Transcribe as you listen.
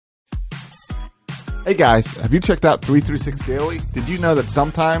Hey guys, have you checked out 336 Daily? Did you know that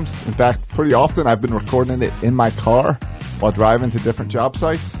sometimes, in fact pretty often, I've been recording it in my car while driving to different job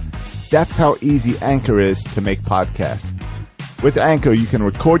sites? That's how easy Anchor is to make podcasts. With Anchor, you can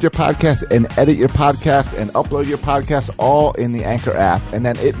record your podcast and edit your podcast and upload your podcast all in the Anchor app, and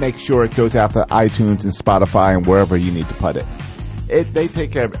then it makes sure it goes out to iTunes and Spotify and wherever you need to put it. They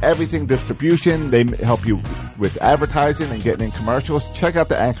take care of everything distribution. They help you with advertising and getting in commercials. Check out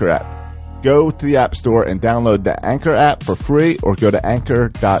the Anchor app. Go to the App Store and download the Anchor app for free, or go to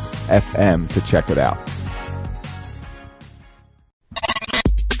anchor.fm to check it out.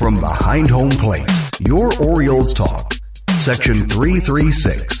 From behind home plate, your Orioles talk. Section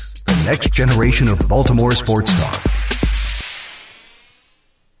 336, the next generation of Baltimore sports talk.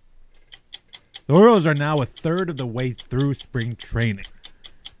 The Orioles are now a third of the way through spring training.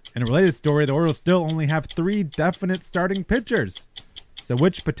 In a related story, the Orioles still only have 3 definite starting pitchers. So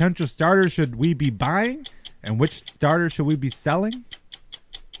which potential starters should we be buying, and which starters should we be selling?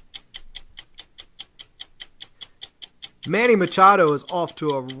 Manny Machado is off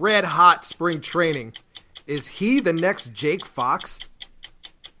to a red-hot spring training. Is he the next Jake Fox?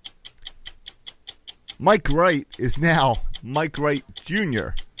 Mike Wright is now Mike Wright Jr.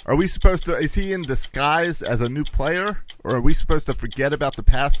 Is he in disguise as a new player? Or are we supposed to forget about the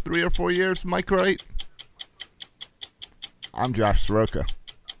past 3 or 4 years, Mike Wright? I'm Josh Soroka.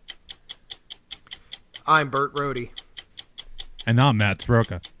 I'm Bert Rohde. And I'm Matt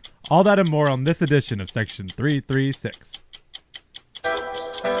Soroka. All that and more on this edition of Section 336.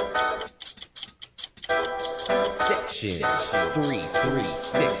 Section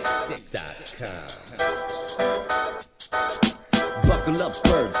 336.com. Buckle up,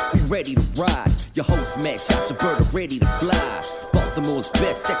 birds, be ready to ride. Your host, Matt Shashabird, are ready to fly. Baltimore's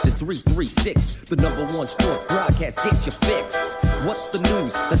best, Section 336, the #1 sports broadcast, get your fix. What's the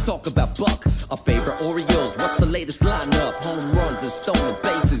news? Let's talk about Buck, our favorite Orioles. What's the latest lineup? Home runs and stolen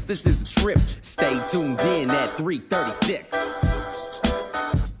bases. This is a trip. Stay tuned in at 336.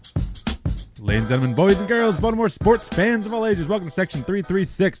 Ladies and gentlemen, boys and girls, Baltimore sports fans of all ages, welcome to Section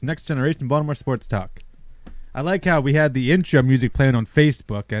 336, Next Generation Baltimore Sports Talk. I like how we had the intro music playing on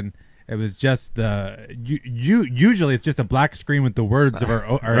Facebook, and it was just usually it's just a black screen with the words of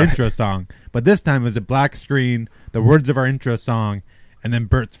our right. intro song. But this time it was a black screen, the words of our intro song, and then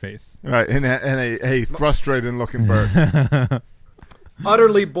Bert's face. Right, and a frustrated looking Bert.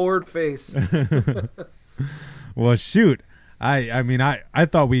 Utterly bored face. Well, shoot. I mean, I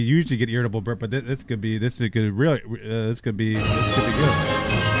thought we usually get irritable, Bert, but this could be good.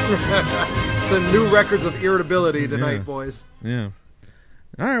 Some new records of irritability tonight, Yeah. boys. Yeah.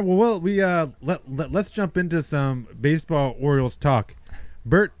 All right. Well, we let's jump into some baseball Orioles talk.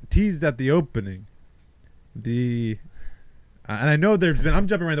 Bert teased at the opening. And I know I'm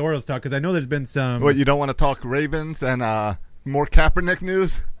jumping around the Orioles talk because I know there's been some. What, you don't want to talk Ravens and more Kaepernick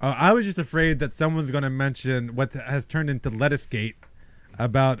news? I was just afraid that someone's going to mention what has turned into Lettucegate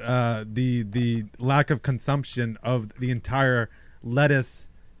about the lack of consumption of the entire lettuce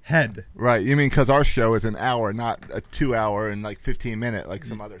head. Right. You mean because our show is an hour, not a 2 hour and like 15-minute like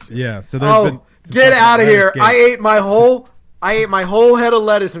some other shows. Yeah. So there's been some get out of here! Lettucegate. I ate my whole head of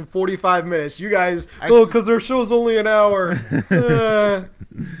lettuce in 45 minutes. You guys, because their show's only an hour. The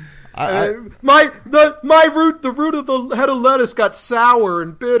root of the head of lettuce got sour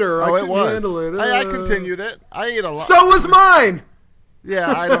and bitter. I couldn't handle it. I continued it. I ate a lot. So was mine.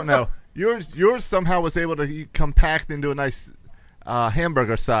 Yeah, I don't know. Yours somehow was able to compact into a nice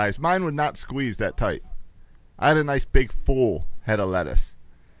hamburger size. Mine would not squeeze that tight. I had a nice big full head of lettuce.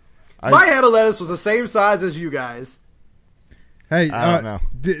 My head of lettuce was the same size as you guys. Hey, I don't know.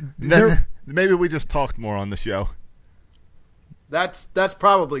 Maybe we just talked more on the show. That's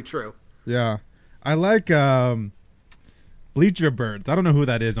probably true. Yeah. I like Bleacher Birds. I don't know who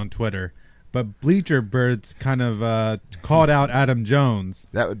that is on Twitter, but Bleacher Birds kind of called out Adam Jones.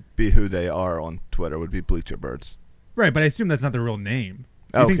 That would be who they are on Twitter, would be Bleacher Birds. Right, but I assume that's not their real name.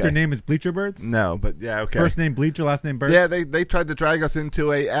 You think their name is Bleacher Birds? No, but yeah, okay. First name Bleacher, last name Birds? Yeah, they tried to drag us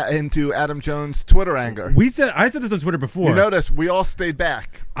into Adam Jones' Twitter anger. I said this on Twitter before. You notice we all stayed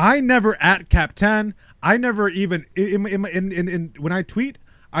back. I never at Cap 10. I never even when I tweet,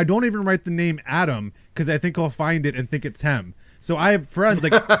 I don't even write the name Adam because I think I'll find it and think it's him. So I have friends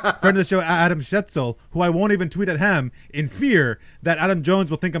like friend of the show Adam Schetzel, who I won't even tweet at him in fear that Adam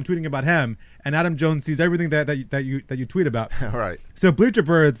Jones will think I'm tweeting about him, and Adam Jones sees everything that you tweet about. All right. So Bleacher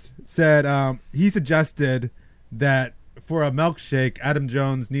Birds said he suggested that for a milkshake, Adam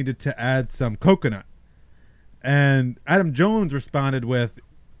Jones needed to add some coconut, and Adam Jones responded with,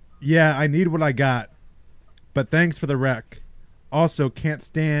 "Yeah, I need what I got, but thanks for the rec. Also, can't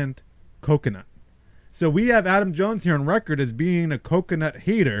stand coconut." So we have Adam Jones here on record as being a coconut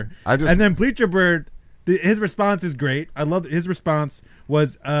hater. and then Bleacher Bird, his response is great. I love his response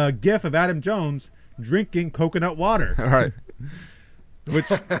was a gif of Adam Jones drinking coconut water. All right.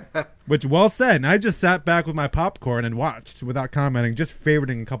 Which well said. And I just sat back with my popcorn and watched without commenting, just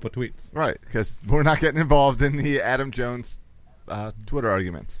favoriting a couple of tweets. Right, because we're not getting involved in the Adam Jones Twitter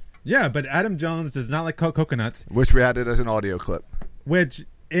arguments. Yeah, but Adam Jones does not like coconuts. Wish we had it as an audio clip.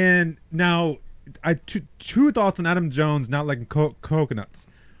 Two thoughts on Adam Jones not liking coconuts.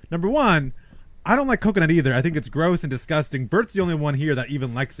 Number one, I don't like coconut either. I think it's gross and disgusting. Bert's the only one here that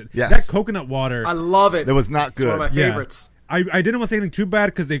even likes it. Yes. That coconut water. I love it. It was not good. It's one of my Yeah. favorites. I didn't want to say anything too bad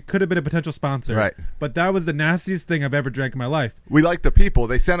because they could have been a potential sponsor. Right. But that was the nastiest thing I've ever drank in my life. We like the people.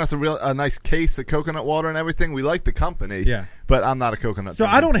 They sent us a nice case of coconut water and everything. We like the company. Yeah. But I'm not a coconut So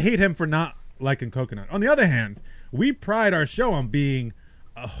drinker. I don't hate him for not liking coconut. On the other hand, we pride our show on being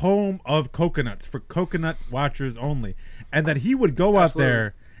a home of coconuts for coconut watchers only. And that he would go out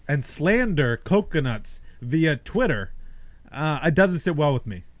there and slander coconuts via Twitter, it doesn't sit well with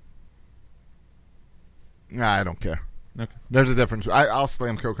me. Nah, I don't care. Okay. There's a difference. I'll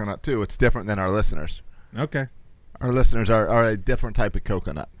slam coconut too. It's different than our listeners. Okay. Our listeners are a different type of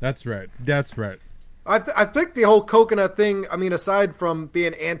coconut. That's right. That's right. I think the whole coconut thing, I mean, aside from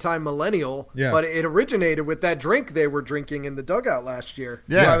being anti-millennial, Yeah. but it originated with that drink they were drinking in the dugout last year.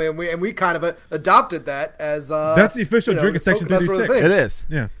 Yeah. I mean, we kind of adopted that as That's the official drink of Section coconuts were the 36. thing. It is.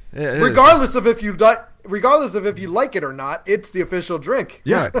 Yeah. It is. Regardless of if you like it or not, it's the official drink.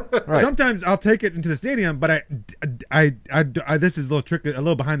 Yeah. Right. Sometimes I'll take it into the stadium, but I this is a little trick, a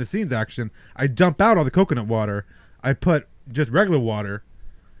little behind the scenes action. I dump out all the coconut water. I put just regular water,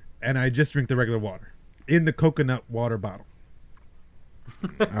 and I just drink the regular water in the coconut water bottle.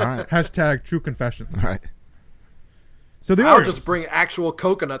 All right. Hashtag true confessions. All right. So the I'll Orioles. just bring actual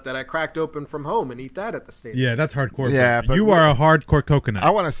coconut that I cracked open from home and eat that at the stadium. Yeah, that's hardcore. Yeah, but you are a hardcore coconut. I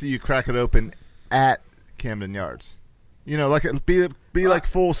want to see you crack it open at Camden Yards. You know, like be like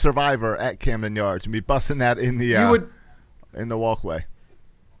full Survivor at Camden Yards and be busting that in the in the walkway.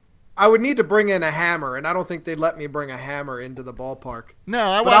 I would need to bring in a hammer, and I don't think they'd let me bring a hammer into the ballpark.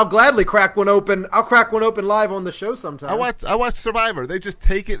 No, But I'll gladly crack one open. I'll crack one open live on the show sometime. I watch Survivor. They just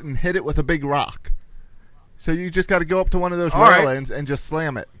take it and hit it with a big rock. So you just got to go up to one of those All right. railings and just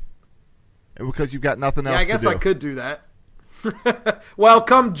slam it, because you've got nothing else. Yeah, I guess to do. I could do that. Well,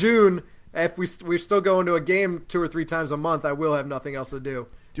 come June, if we're still going to a game 2 or 3 times a month, I will have nothing else to do.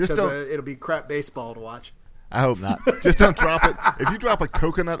 Just because don't- it'll be crap baseball to watch. I hope not. Just don't drop it. If you drop a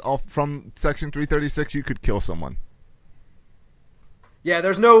coconut off from Section 336, you could kill someone. Yeah,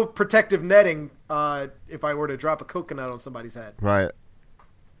 there's no protective netting if I were to drop a coconut on somebody's head. Right.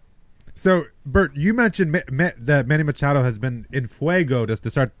 So, Bert, you mentioned that Manny Machado has been in fuego to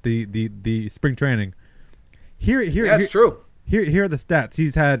start the spring training. Here, That's true. Here are the stats.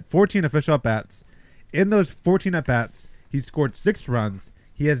 He's had 14 official at-bats. In those 14 at-bats, he's scored 6 runs.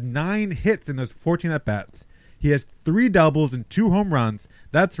 He has 9 hits in those 14 at-bats. He has 3 doubles and 2 home runs.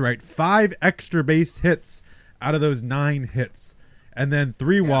 That's right, 5 extra base hits out of those 9 hits. And then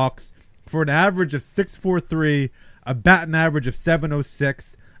 3 walks for an average of 6.43, a batting average of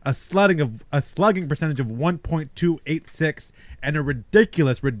 7.06, a slugging percentage of 1.286, and a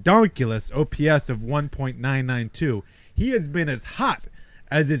redonkulous OPS of 1.992. He has been as hot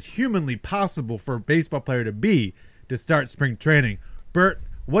as is humanly possible for a baseball player to be to start spring training. Bert,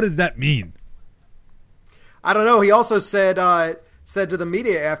 what does that mean? I don't know. He also said to the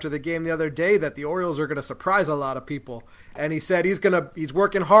media after the game the other day that the Orioles are going to surprise a lot of people, and he said he's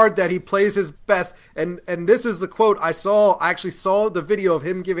working hard, that he plays his best. And this is the quote I saw. I actually saw the video of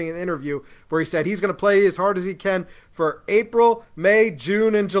him giving an interview where he said he's going to play as hard as he can for April, May,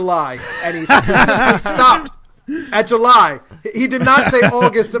 June, and July, and he stopped at July. He did not say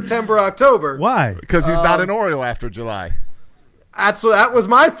August, September, October. Why? Because he's not an Oriole after July. That was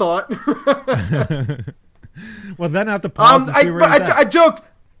my thought. Well, then I have to pause and see where he's at. I joked.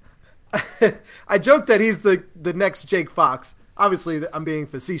 I joked that he's the next Jake Fox. Obviously, I'm being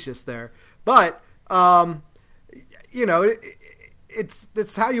facetious there, but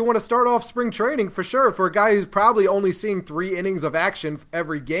it's how you want to start off spring training for sure. For a guy who's probably only seeing 3 innings of action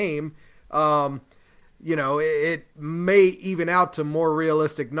every game, it may even out to more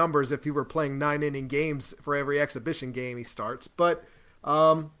realistic numbers if he were playing 9-inning games for every exhibition game he starts. But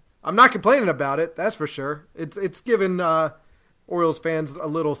I'm not complaining about it, that's for sure. It's given Orioles fans a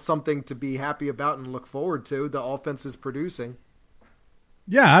little something to be happy about and look forward to. The offense is producing.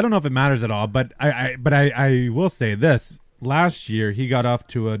 Yeah, I don't know if it matters at all, but I will say this. Last year, he got off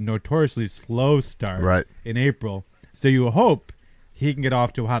to a notoriously slow start Right. in April. So you hope he can get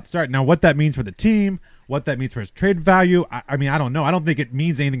off to a hot start. Now, what that means for the team, what that means for his trade value, I mean, I don't know. I don't think it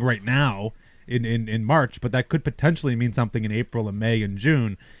means anything right now in March, but that could potentially mean something in April and May and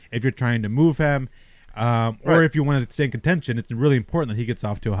June if you're trying to move him. Or if you want to stay in contention, it's really important that he gets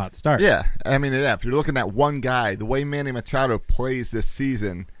off to a hot start. Yeah, I mean, if you're looking at one guy, the way Manny Machado plays this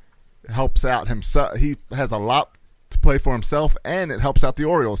season helps out himself. He has a lot to play for himself, and it helps out the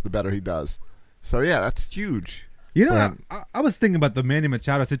Orioles the better he does. So, yeah, that's huge. You know, I was thinking about the Manny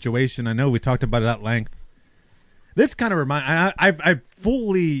Machado situation. I know we talked about it at length. This kind of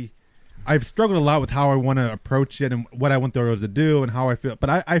I've struggled a lot with how I want to approach it and what I want the Orioles to do and how I feel.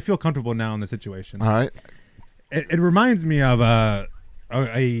 But I feel comfortable now in the situation. All right. It reminds me of a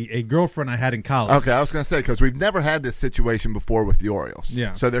girlfriend I had in college. Okay, I was going to say, because we've never had this situation before with the Orioles.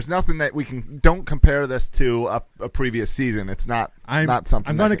 Yeah. So there's nothing that don't compare this to a previous season. It's not something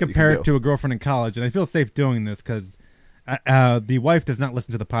I'm going to that you can compare it do. to a girlfriend in college, and I feel safe doing this because the wife does not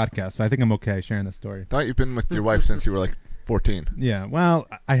listen to the podcast, so I think I'm okay sharing this story. I thought you've been with your wife since you were like 14. Yeah, well,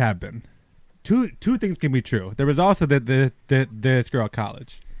 I have been. Two things can be true. There was also this girl at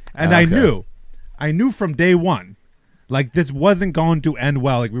college, and Okay. I knew from day one, like this wasn't going to end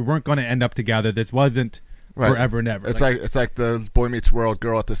well. Like we weren't going to end up together. This wasn't forever and ever. It's like the Boy Meets World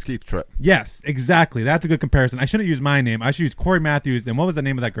girl at the ski trip. Yes, exactly. That's a good comparison. I shouldn't use my name. I should use Corey Matthews. And what was the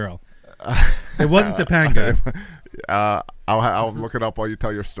name of that girl? It wasn't Topanga. I'll look it up while you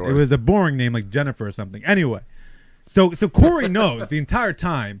tell your story. It was a boring name like Jennifer or something. Anyway, so Corey knows the entire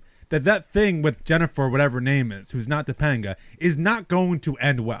time that thing with Jennifer, whatever her name is, who's not Topanga, is not going to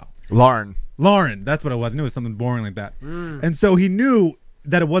end well. Lauren, that's what it was. I knew it was something boring like that. And so he knew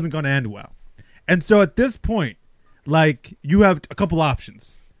that it wasn't going to end well. And so at this point, like, you have a couple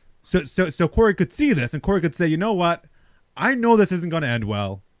options. So Corey could see this, and Corey could say, you know what? I know this isn't going to end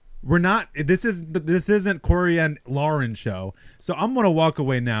well. This isn't Corey and Lauren show. So I'm going to walk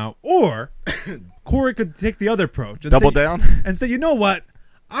away now. Or Corey could take the other approach. And Double down? And say, you know what?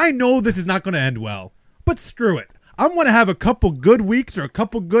 I know this is not going to end well, but screw it. I'm going to have a couple good weeks or a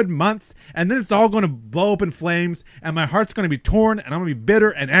couple good months, and then it's all going to blow up in flames, and my heart's going to be torn, and I'm going to be bitter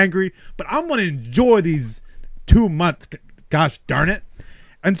and angry, but I'm going to enjoy these 2 months. Gosh darn it.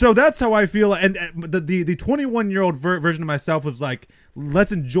 And so that's how I feel. And the 21-year-old version of myself was like,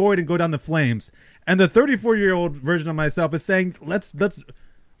 let's enjoy it and go down the flames. And the 34-year-old version of myself is saying, let's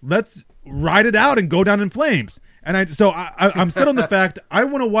ride it out and go down in flames. And I'm set on the fact I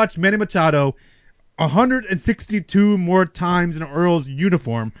want to watch Manny Machado 162 more times in an Orioles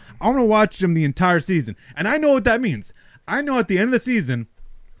uniform. I want to watch him the entire season. And I know what that means. I know at the end of the season,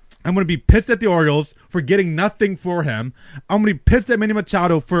 I'm going to be pissed at the Orioles for getting nothing for him. I'm going to be pissed at Manny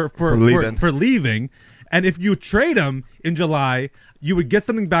Machado for leaving. And if you trade him in July, you would get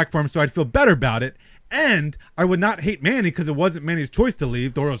something back for him, so I'd feel better about it. And I would not hate Manny because it wasn't Manny's choice to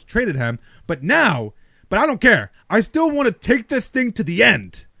leave. The Orioles traded him. But I don't care. I still want to take this thing to the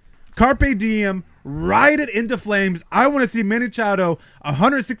end. Carpe diem, ride it into flames. I want to see Manny Machado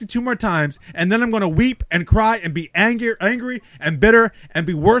 162 more times, and then I'm going to weep and cry and be angry and bitter and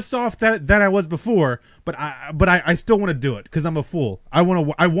be worse off than I was before. But I still want to do it because I'm a fool. I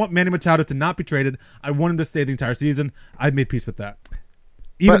want Manny Machado to not be traded. I want him to stay the entire season. I've made peace with that.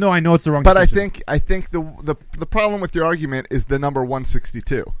 Even though I know it's the wrong decision. But I think the problem with your argument is the number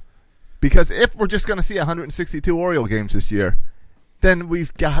 162. Because if we're just going to see 162 Oriole games this year, then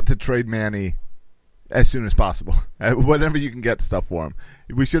we've got to trade Manny as soon as possible. Whatever you can get stuff for him.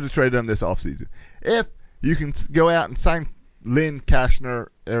 We should have traded him this offseason. If you can go out and sign Lynn, Cashner,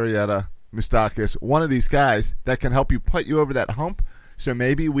 Arrieta, Moustakas, one of these guys that can help you put you over that hump, so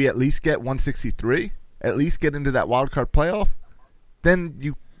maybe we at least get 163, at least get into that wild card playoff,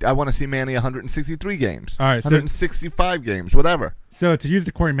 then I want to see Manny 163 games, all right, 165 games, whatever. So to use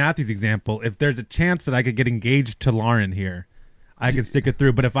the Corey Matthews example, if there's a chance that I could get engaged to Lauren here, I can stick it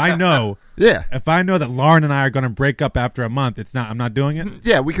through. But if I know, if I know that Lauren and I are going to break up after a month, I'm not doing it.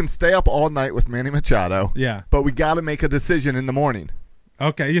 Yeah, we can stay up all night with Manny Machado. Yeah, but we got to make a decision in the morning.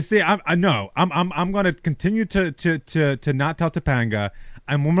 Okay, you see, I know I'm going to continue to not tell Topanga.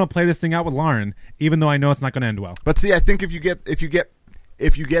 I'm going to play this thing out with Lauren, even though I know it's not going to end well. But see, I think if you get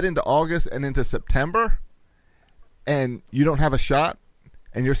into August and into September, and you don't have a shot,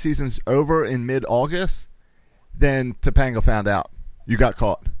 and your season's over in mid-August, then Topanga found out you got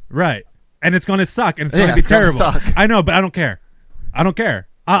caught. Right, and it's going to suck, and it's going to be terrible. I know, but I don't care.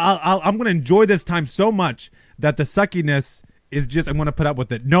 I'm going to enjoy this time so much that the suckiness is just I'm going to put up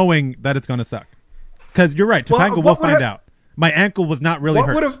with it, knowing that it's going to suck. Because you're right, Topanga will find out. My ankle was not really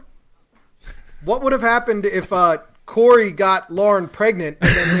hurt. What would have happened if Corey got Lauren pregnant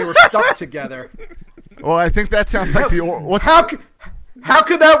and then they were stuck together? Well, I think that sounds like How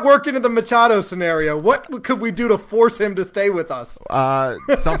could that work into the Machado scenario? What could we do to force him to stay with us?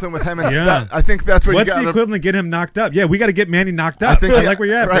 Something with him. And Yeah. I think that's what What's you got. the equivalent of get him knocked up? Yeah, we got to get Manny knocked I up. think I like where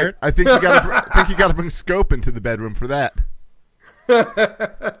you're at, right. Bert. I think you got to bring Scope into the bedroom for that.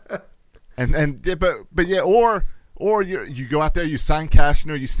 Or you go out there, you sign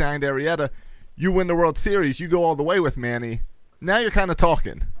Cashner, you signed Arrieta, you win the World Series, you go all the way with Manny. Now you're kind of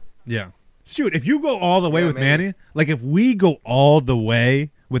talking. Yeah. Shoot, if you go all the way with maybe. Manny, like if we go all the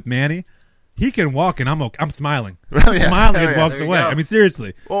way with Manny, he can walk and I'm smiling. I'm Yeah. smiling as Hell he yeah. walks There you away. go. I mean,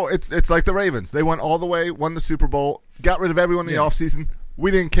 seriously. Well, it's like the Ravens. They went all the way, won the Super Bowl, got rid of everyone in the offseason.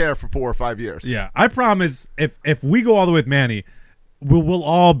 We didn't care for 4 or 5 years. Yeah. I promise if we go all the way with Manny, we'll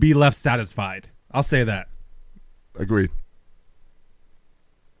all be left satisfied. I'll say that. Agreed.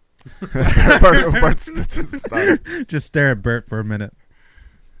 Bert's Just stare at Bert for a minute.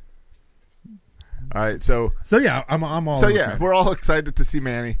 all right, so Yeah, I'm all So with yeah, Manny. we're all excited to see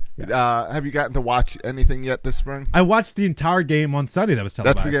Manny. Have you gotten to watch anything yet this spring? I watched the entire game on Sunday that was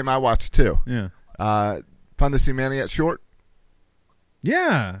televised. That's the game I watched too. Yeah. Fun to see Manny at short.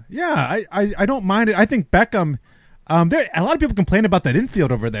 Yeah. I don't mind it. I think Beckham. There a lot of people complain about that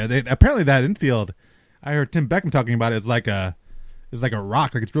infield over there. Apparently that infield. I heard Tim Beckham talking about it. Is like a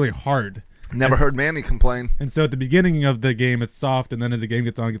rock. Like it's really hard. Never heard Manny complain. And so at the beginning of the game, it's soft, and then as the game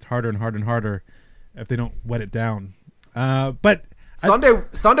gets on, it gets harder and harder and harder if they don't wet it down. But Sunday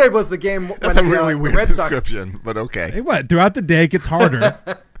was the game when That's a the, really the weird Red Sox. description, but okay. hey, what? Throughout the day, it gets harder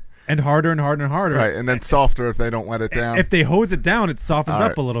and harder and harder and harder. Right, and then softer if they don't wet it down. If they hose it down, it softens All up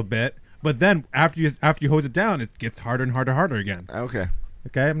right. a little bit. But then after you hose it down, it gets harder and harder again. Okay.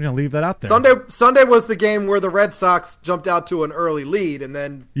 Okay, I'm gonna leave that out there. Sunday was the game where the Red Sox jumped out to an early lead, and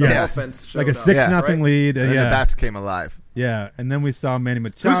then the Yeah. offense showed like a up. 6-0 Yeah, lead. And then Yeah, the bats came alive. yeah, and then we saw Manny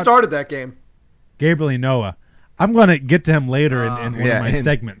Machado. Who started that game? Gabriel Noah. I'm gonna get to him later in one of my and,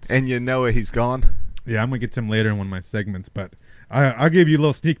 segments. And you know he's gone. Yeah, I'm gonna get to him later in one of my segments, but I'll give you a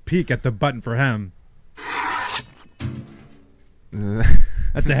little sneak peek at the button for him.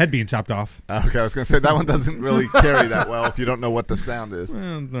 That's the head being chopped off. Okay, I was going to say that one doesn't really carry that well if you don't know what the sound is.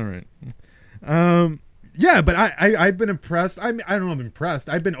 Well, it's all right. Yeah, but I've been impressed. I don't know. I'm impressed.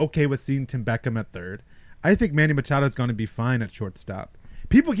 I've been okay with seeing Tim Beckham at third. I think Manny Machado is going to be fine at shortstop.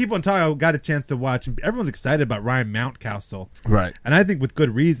 People keep on talking. I got a chance to watch. Everyone's excited about Ryan Mountcastle, Right. and I think with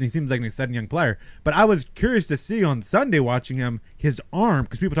good reason. He seems like an exciting young player. But I was curious to see on Sunday watching him his arm,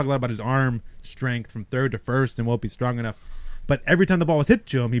 because people talk a lot about his arm strength from third to first and won't be strong enough. But every time the ball was hit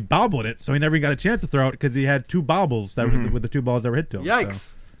to him, he bobbled it, so he never got a chance to throw it because he had two bobbles that were with the two balls that were hit to him.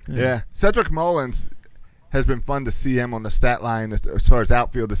 Yikes! So, Yeah. Cedric Mullins has been fun to see him on the stat line as far as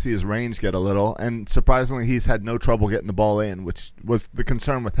outfield, to see his range get a little. And surprisingly, he's had no trouble getting the ball in, which was the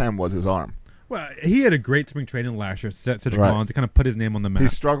concern with him was his arm. Well, he had a great spring training last year, Cedric Right. Mullins. He kind of put his name on the map.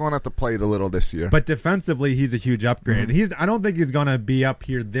 He's struggling at the plate a little this year. But defensively, he's a huge upgrade. I don't think he's going to be up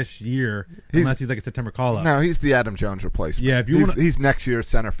here this year unless he's like a September call-up. No, he's the Adam Jones replacement. Yeah, if you wanna- he's next year's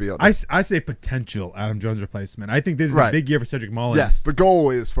center field. I say potential Adam Jones replacement. I think this is a Right. big year for Cedric Mullins. Yes, the goal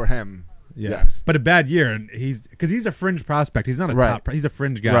is for him. Yeah. Yes. But a bad year, and because he's a fringe prospect. He's not a Right. top. He's a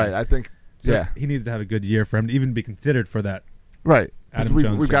fringe guy. Right, I think. So yeah, he needs to have a good year for him to even be considered for that. right. 'Cause Adam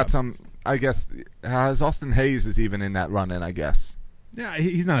Jones we've got job. some. I guess as Austin Hayes is even in that run-in. I guess Yeah,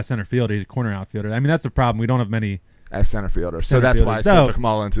 he's not a center fielder. He's a corner outfielder. I mean, that's the problem. We don't have many. as center fielder. So Center that's why fielders. No. Cedric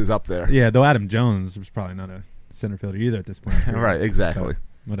Mullins is up there. Yeah, though Adam Jones was probably not a center fielder either at this point. Right, exactly.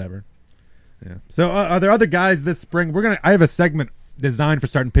 But whatever. Yeah. So are there other guys this spring? I have a segment designed for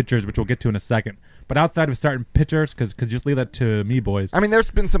starting pitchers, which we'll get to in a second. But outside of starting pitchers, because just leave that to me, boys. I mean, there's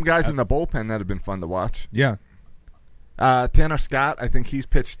been some guys in the bullpen that have been fun to watch. Yeah. Tanner Scott, I think he's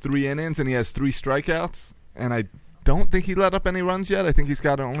pitched 3 innings and he has 3 strikeouts. And I don't think he let up any runs yet. I think he's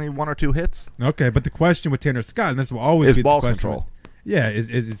got only 1 or 2 hits. Okay, but the question with Tanner Scott, and this will always Is be ball the question. control.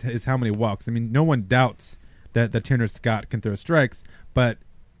 Is how many walks. I mean, no one doubts that Tanner Scott can throw strikes, but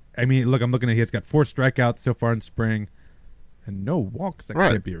I mean, look, I'm looking at he's got 4 strikeouts so far in spring, and no walks. That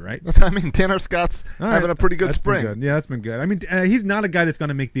Right. can't be right. I mean, Tanner Scott's All right, having a pretty good that's been spring. good. Yeah, that's been good. I mean, he's not a guy that's going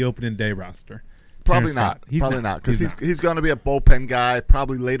to make the opening day roster. Probably Tanner not. Scott. He's Probably not. Because He's he's going to be a bullpen guy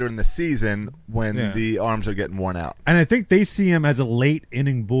probably later in the season when Yeah. the arms are getting worn out. And I think they see him as a late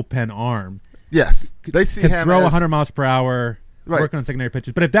inning bullpen arm. Yes. They see Can him throw as 100 miles per hour, Right. work on secondary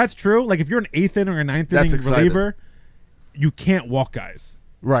pitches. But if that's true, like if you're an 8th inning or a 9th That's inning exciting. reliever, you can't walk guys.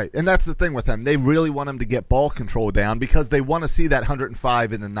 Right. And that's the thing with him. They really want him to get ball control down because they want to see that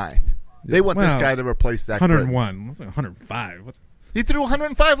 105 in the 9th. They want this Well, guy to replace that. Gritton. 101. What's like 105? What? He threw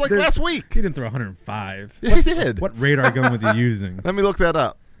 105 last week. He didn't throw 105. Yeah, he did. What radar gun was he using? Let me look that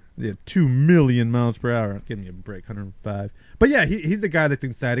up. Yeah, 2 million miles per hour. Give me a break, 105. But yeah, he's the guy that's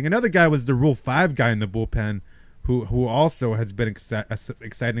exciting. Another guy was the Rule 5 guy in the bullpen, who also has been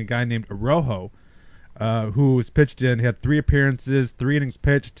exciting. A guy named Arojo, who's pitched in. He had 3 appearances, 3 innings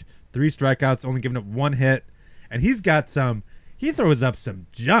pitched, 3 strikeouts, only giving up 1 hit, and he's got some. He throws up some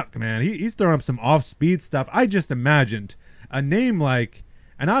junk, man. He's throwing up some off-speed stuff. I just imagined a name like,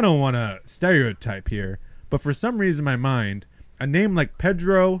 and I don't want to stereotype here, but for some reason in my mind, a name like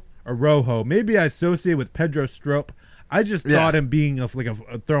Pedro Arojo, maybe I associate with Pedro Strop. I just thought him being a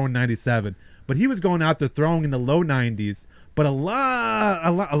throwing 97, but he was going out there throwing in the low 90s. But a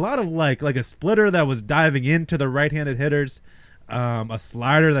lot of like a splitter that was diving into the right-handed hitters, a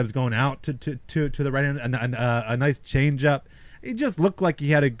slider that was going out to the right hand, and a nice changeup. He just looked like he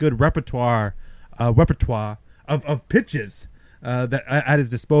had a good repertoire of pitches that at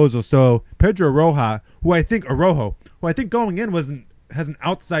his disposal. So Pedro Arojo, who I think going in has an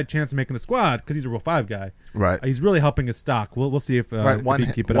outside chance of making the squad because he's a Rule 5 guy. Right. He's really helping his stock. We'll see if, if he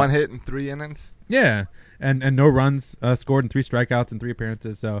can keep it up. 1 hit in 3 innings. Yeah, and no runs scored and 3 strikeouts and 3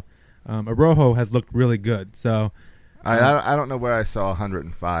 appearances. So Arojo has looked really good. So I don't know where I saw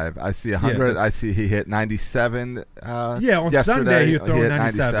 105. I see 100. I see he hit 97. On yesterday. Sunday he was throwing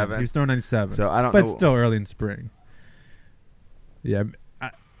 97. 97. He was throwing 97. So I don't but know. Still early in spring. Yeah.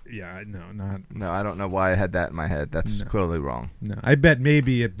 No, I don't know why I had that in my head. That's clearly wrong. No, I bet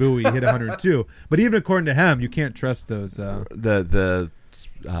maybe at Bowie he hit 102. But even according to him, you can't trust those the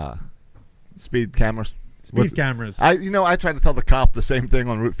speed cameras. cameras. I tried to tell the cop the same thing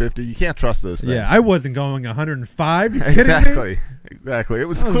on Route 50. You can't trust those things. Yeah, I wasn't going 105. You kidding me? Exactly. It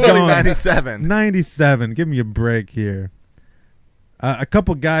was clearly 97. 97. Give me a break here. A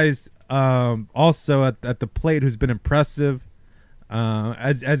couple guys also at the plate who's been impressive.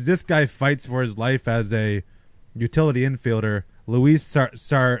 As this guy fights for his life as a utility infielder, Luis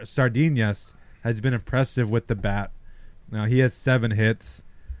Sardinas has been impressive with the bat. Now he has 7 hits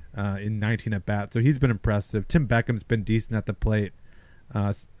in 19 at bats, so he's been impressive. Tim Beckham's been decent at the plate.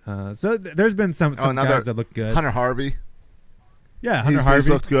 So there's been some guys that look good. Hunter Harvey. Yeah, Hunter Harvey. He's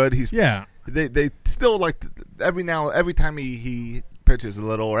looked good. They still like every time he pitches a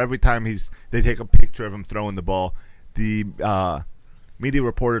little, or every time they take a picture of him throwing the ball, the media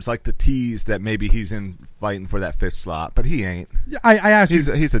reporters like to tease that maybe he's in fighting for that 5th slot, but he ain't. I asked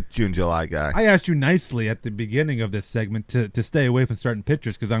he's a June, July guy. I asked you nicely at the beginning of this segment to stay away from starting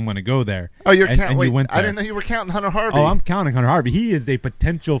pitchers because I'm going to go there. Oh, you're counting. Wait, you went there. I didn't know you were counting Hunter Harvey. Oh, I'm counting Hunter Harvey. He is a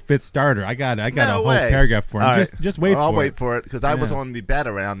potential 5th starter. I got a whole paragraph for him. Right. Just wait for it. I'll wait for it because I was on the bat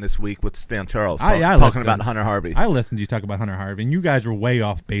around this week with Stan Charles talking about Hunter Harvey. I listened to you talk about Hunter Harvey, and you guys were way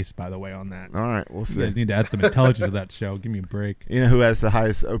off base, by the way, on that. All right, we'll see. You guys need to add some intelligence to that show. Give me a break. You know who has the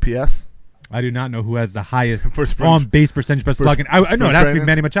highest OPS? I do not know who has the highest spring, on-base percentage per slugging. I know it has to be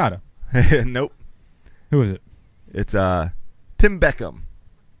Manny Machado. Nope. Who is it? It's Tim Beckham.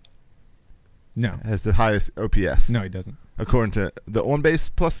 No. Has the highest OPS. No, he doesn't. According to the on-base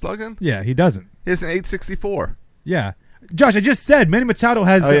plus slugging? Yeah, he doesn't. He has an 864. Yeah. Josh, I just said Manny Machado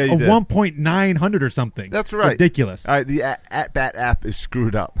has a 1.900 or something. That's right. Ridiculous. All right, the at-bat app is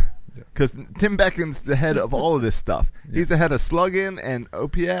screwed up. Because Tim Beckham's the head of all of this stuff. Yeah. He's the head of slugging and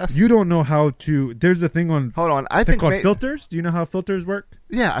OPS. You don't know how to. There's a thing on. Hold on, I think called filters. Do you know how filters work?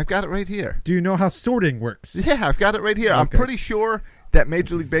 Yeah, I've got it right here. Do you know how sorting works? Yeah, I've got it right here. Okay. I'm pretty sure that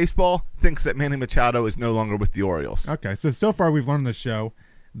Major League Baseball thinks that Manny Machado is no longer with the Orioles. Okay, so far we've learned on the show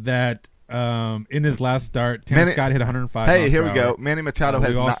that in his last start, Tim Scott hit 105. Hey, here we go. Manny Machado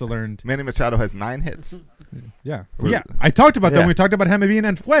has. Manny Machado has 9 hits. Yeah. I talked about that when we talked about him being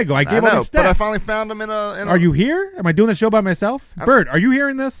en fuego. I gave all the stats. But I finally found him in a. Are you here? Am I doing the show by myself? Bert, are you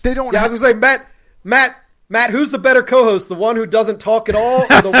hearing this? They don't. Yeah, I was gonna say, Matt, who's the better co-host? The one who doesn't talk at all,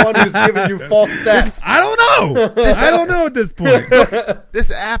 or the one who's giving you false stats? I don't know. I don't know at this point.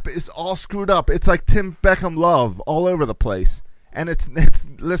 This app is all screwed up. It's like Tim Beckham love all over the place. And it's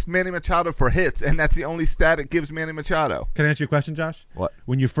lists Manny Machado for hits, and that's the only stat it gives Manny Machado. Can I ask you a question, Josh? What?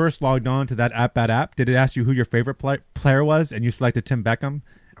 When you first logged on to that app, did it ask you who your favorite player was, and you selected Tim Beckham?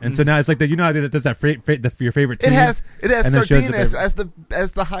 And so now it's like that. You know how it does that your favorite team. It has Sardinas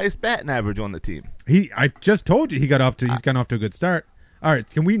as the highest batting average on the team. I just told you he's gotten off to a good start. All right,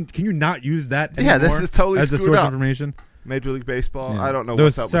 can you not use that anymore? Yeah, this is totally as the source of information. Major League Baseball. Yeah. I don't know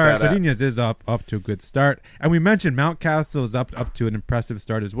what's up with that. Sardinas is off to a good start, and we mentioned Mountcastle is up to an impressive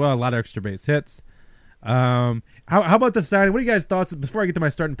start as well. A lot of extra base hits. How about the signing? What are you guys' thoughts before I get to my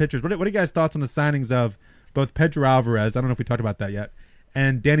starting pitchers? What are you guys' thoughts on the signings of both Pedro Alvarez? I don't know if we talked about that yet,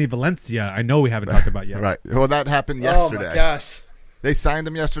 and Danny Valencia. I know we haven't talked about yet. Right. Well, that happened yesterday. Oh my gosh! They signed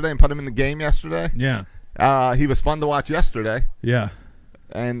him yesterday and put him in the game yesterday. Yeah. He was fun to watch yesterday. Yeah.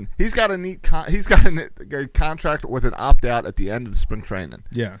 and he's got a a contract with an opt out at the end of the spring training.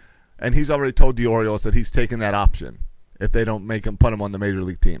 Yeah. And he's already told the Orioles that he's taking that option if they don't put him on the major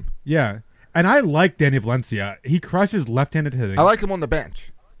league team. Yeah. And I like Danny Valencia. He crushes left-handed hitting. I like him on the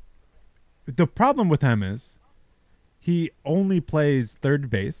bench. The problem with him is he only plays third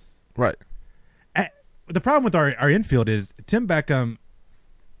base. Right. The problem with our infield is Tim Beckham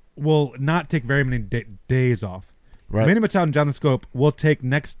will not take very many days off. Right. Manny Machado and John Scope will take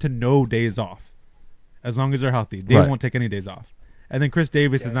next to no days off as long as they're healthy. They Right. won't take any days off. And then Chris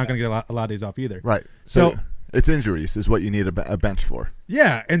Davis is not going to get a lot of days off either. Right. So it's injuries is what you need a bench for.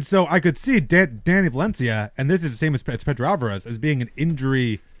 yeah, and so I could see Danny Valencia, and this is the same as Pedro Alvarez, as being an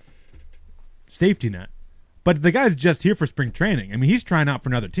injury safety net. But the guy's just here for spring training. I mean, he's trying out for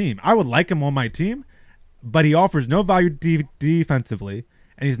another team. I would like him on my team, but he offers no value defensively,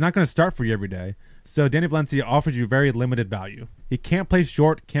 and he's not going to start for you every day. So Danny Valencia offers you very limited value. He can't play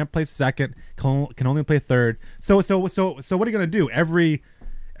short, can't play second, can only play third. So what are you going to do? Every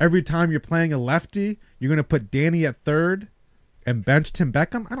time you're playing a lefty, you're going to put Danny at third and bench Tim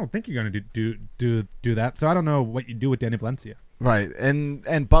Beckham? I don't think you're going to do that. So I don't know what you do with Danny Valencia. Right.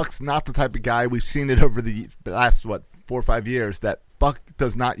 And Buck's not the type of guy, we've seen it over the last 4 or 5 years, that Buck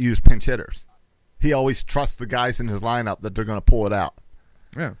does not use pinch hitters. He always trusts the guys in his lineup that they're going to pull it out.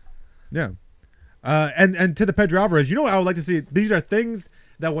 Yeah. Yeah. And to the Pedro Alvarez, you know what I would like to see? These are things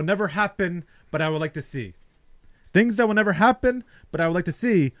that will never happen, but I would like to see. Things that will never happen, but I would like to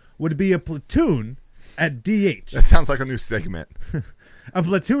see would be a platoon at DH. That sounds like a new segment. A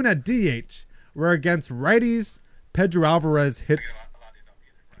platoon at DH where against righties, Pedro Alvarez hits.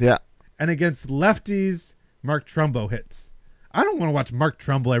 Yeah. And against lefties, Mark Trumbo hits. I don't want to watch Mark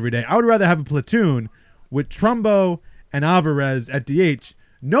Trumbo every day. I would rather have a platoon with Trumbo and Alvarez at DH,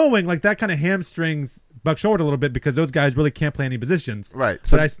 knowing like that kind of hamstrings Buck Short a little bit because those guys really can't play any positions. Right.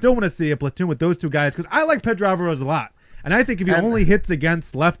 So, but I still want to see a platoon with those two guys because I like Pedro Alvarez a lot. And I think if he only hits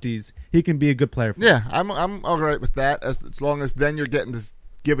against lefties, he can be a good player for Yeah, I'm all right with that as long as then you're getting to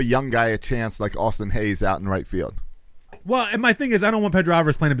give a young guy a chance like Austin Hayes out in right field. Well, and my thing is I don't want Pedro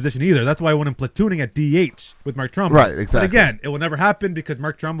Alvarez playing a position either. That's why I want him platooning at DH with Mark Trumbo. Right, exactly. But again, it will never happen because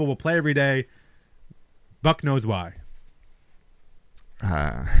Mark Trumbo will play every day. Buck knows why.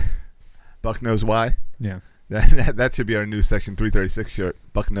 Buck knows why. Yeah. That should be our new Section 336 shirt.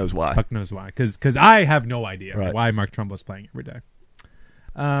 Buck knows why. Buck knows why. Because I have no idea Right. why Mark Trumbo's playing every day.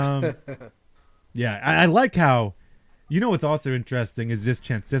 Yeah, I like how. You know what's also interesting is this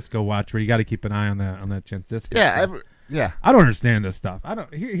Francisco watch where you got to keep an eye on that Francisco. Yeah. I don't understand this stuff.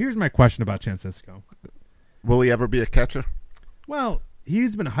 Here's my question about Francisco. Will he ever be a catcher? Well,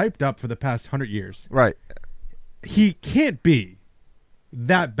 he's been hyped up for the past 100 years. Right. He can't be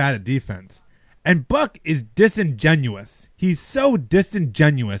that bad at defense. And Buck is disingenuous. He's so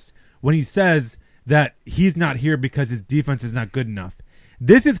disingenuous when he says that he's not here because his defense is not good enough.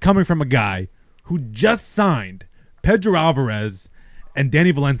 This is coming from a guy who just signed Pedro Alvarez and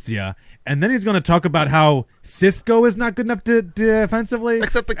Danny Valencia, and then he's going to talk about how Cisco is not good enough defensively.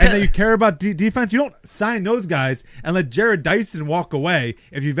 Except and that you care about defense. You don't sign those guys and let Jared Dyson walk away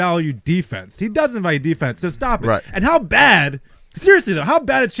if you value defense. He doesn't value defense, so stop it. Right. And how bad, seriously though, how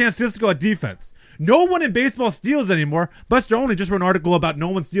bad is Chance Cisco at defense? No one in baseball steals anymore. Buster Olney just wrote an article about no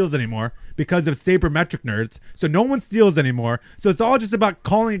one steals anymore because of sabermetric nerds. So no one steals anymore. So it's all just about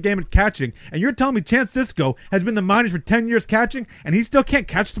calling a game and catching. And you're telling me Chance Cisco has been the minors for 10 years catching, and he still can't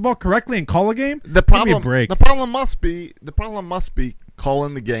catch the ball correctly and call a game? The Give me a problem break. the problem must be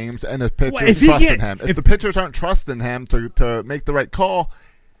calling the games and the pitchers Well, trusting him. If the pitchers aren't trusting him to make the right call,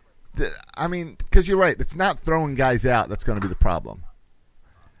 because you're right, it's not throwing guys out that's going to be the problem.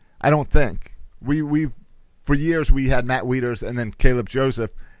 I don't think. We've for years we had Matt Wieters and then Caleb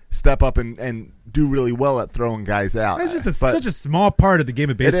Joseph step up and do really well at throwing guys out. It's just such a small part of the game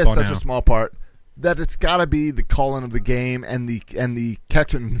of baseball now. It is such a small part that it's got to be the calling of the game and the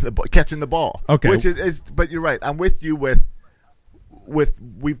catching the ball. Okay, which is but you're right. I'm with you with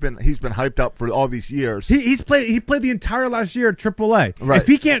he's been hyped up for all these years. He played the entire last year at AAA. Right. If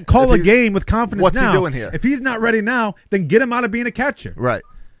he can't call a game with confidence what's now, he doing here? If he's not ready now, then get him out of being a catcher. Right.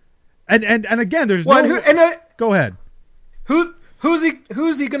 And again, there's Well, no. Go ahead. Who's he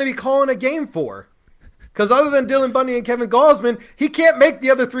going to be calling a game for? Because other than Dylan Bundy and Kevin Gausman, he can't make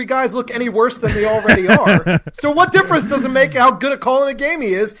the other three guys look any worse than they already are. So what difference does it make how good at calling a game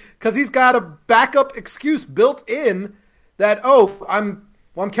he is? Because he's got a backup excuse built in that I'm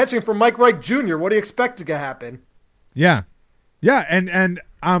catching from Mike Wright Jr. What do you expect to happen? Yeah, and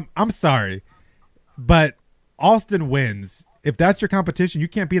I'm sorry, but Austin Wins. If that's your competition, you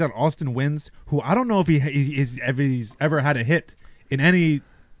can't beat out Austin Wins, who I don't know if he's ever had a hit in any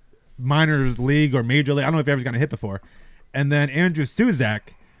minors league or major league. I don't know if he ever gotten a hit before. And then Andrew Suzak,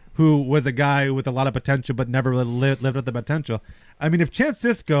 who was a guy with a lot of potential but never really lived up the potential. I mean, if Chance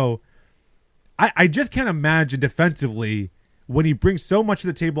Sisco, I just can't imagine defensively when he brings so much to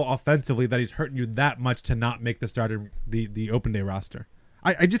the table offensively that he's hurting you that much to not make the starter, the open day roster.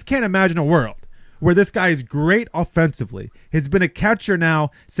 I just can't imagine a world where this guy is great offensively. He's been a catcher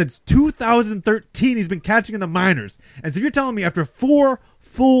now since 2013. He's been catching in the minors. And so you're telling me after 4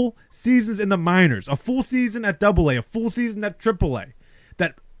 full seasons in the minors, a full season at AA, a full season at AAA,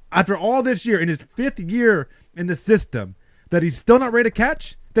 that after all this year, in his 5th year in the system, that he's still not ready to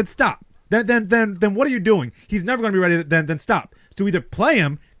catch? Then stop. Then what are you doing? He's never going to be ready. Then stop. So either play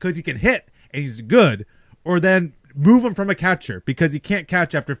him because he can hit and he's good, or then move him from a catcher because he can't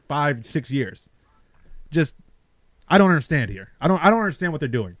catch after 5-6 years. Just, I don't understand here. I don't understand what they're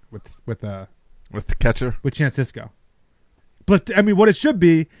doing with the catcher, with Chance Sisco. But I mean, what it should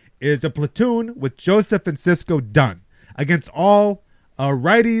be is a platoon with Joseph and Sisco done against all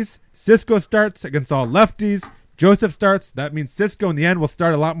righties. Sisco starts against all lefties. Joseph starts. That means Sisco in the end will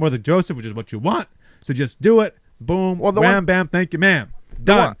start a lot more than Joseph, which is what you want. So just do it. Boom. Well, wham, bam. Thank you, ma'am.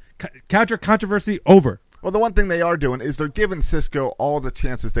 Done. Catcher controversy over. Well, the one thing they are doing is they're giving Sisco all the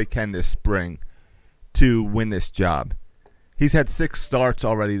chances they can this spring to win this job. He's had 6 starts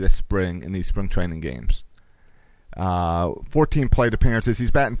already this spring in these spring training games. 14 plate appearances.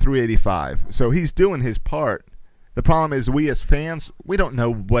 He's batting .385. So he's doing his part. The problem is we as fans, we don't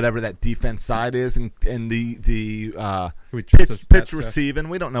know whatever that defense side is and the pitch receiving.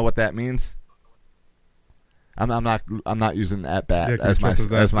 We don't know what that means. I'm not using at bat as my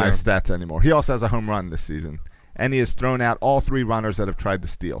stats anymore. He also has a home run this season, and he has thrown out all 3 runners that have tried to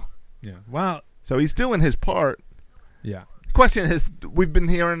steal. Yeah. Wow. So he's doing his part. Yeah. The question is, we've been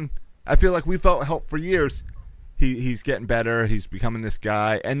hearing. I feel like we felt help for years. He's getting better. He's becoming this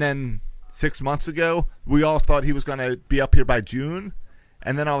guy, and then 6 months ago, we all thought he was going to be up here by June,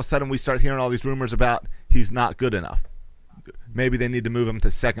 and then all of a sudden we start hearing all these rumors about he's not good enough. Maybe they need to move him to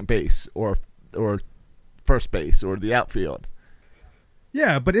second base or first base or the outfield.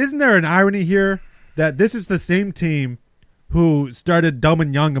 Yeah, but isn't there an irony here that this is the same team who started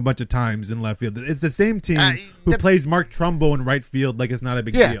Delman Young a bunch of times in left field? It's the same team who plays Mark Trumbo in right field like it's not a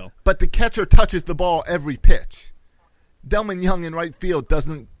big deal. But the catcher touches the ball every pitch. Delman Young in right field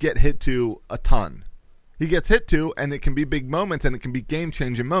doesn't get hit to a ton. He gets hit to, and it can be big moments, and it can be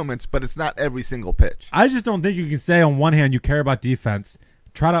game-changing moments, but it's not every single pitch. I just don't think you can say on one hand you care about defense,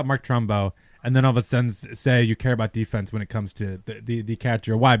 trot out Mark Trumbo, and then all of a sudden say you care about defense when it comes to the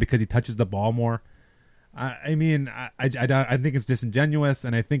catcher. Why? Because he touches the ball more? I mean, I think it's disingenuous,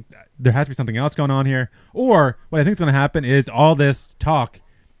 and I think there has to be something else going on here. Or what I think is going to happen is all this talk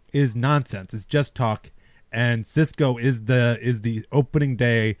is nonsense. It's just talk. And Sisco is the opening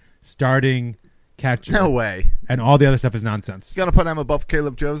day starting catcher. No way. And all the other stuff is nonsense. You gonna put him above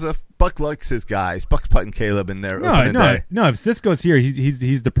Caleb Joseph? Buck likes his guys. Buck's putting Caleb in there. No. If Sisco's here,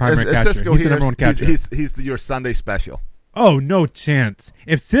 he's the primary catcher. Cisco he's the number one catcher. He's your Sunday special. Oh, no chance.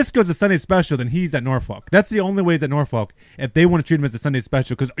 If Sisco's a Sunday special, then he's at Norfolk. That's the only way he's at Norfolk if they want to treat him as a Sunday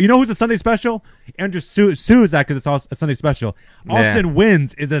special. Because you know who's a Sunday special? Andrew Suzak because it's all a Sunday special. Austin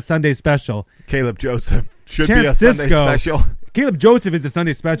Wins is a Sunday special. Caleb Joseph should be a Sunday special. Caleb Joseph is a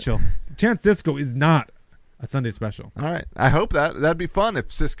Sunday special. Chance Sisco is not a Sunday special. All right. I hope that'd be fun if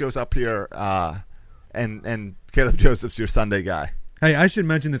Sisco's up here and Caleb Joseph's your Sunday guy. Hey, I should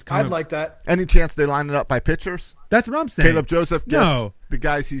mention this comment. I'd like that. Any chance they line it up by pitchers? That's what I'm saying. Caleb Joseph gets the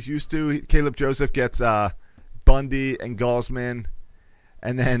guys he's used to. Caleb Joseph gets Bundy and Gaussman,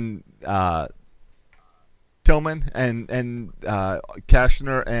 and then Tillman and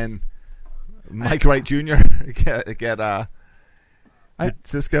Cashner and Mike Wright Jr. get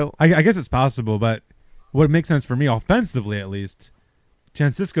Sisco. I guess it's possible, but what makes sense for me offensively, at least,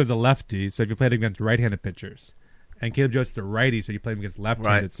 Chance Sisco's a lefty, so if you played against right-handed pitchers. And Caleb Joseph's a righty, so you play him against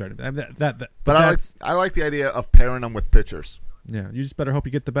left-handed starters. But I like the idea of pairing them with pitchers. Yeah, you just better hope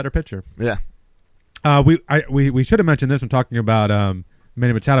you get the better pitcher. Yeah. We should have mentioned this when talking about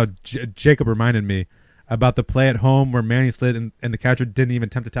Manny Machado. Jacob reminded me about the play at home where Manny slid and the catcher didn't even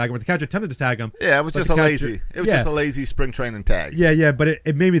attempt to tag him. Or the catcher attempted to tag him. Yeah, it was just a lazy spring training tag. Yeah, but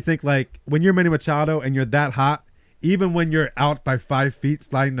it made me think, like, when you're Manny Machado and you're that hot, even when you're out by 5 feet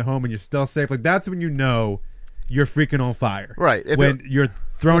sliding to home and you're still safe, like, that's when you know you're freaking on fire. Right. When you're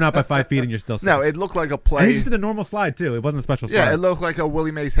thrown out by 5 feet and you're still safe. No, it looked like a play. And he just did a normal slide, too. It wasn't a special slide. Yeah, it looked like a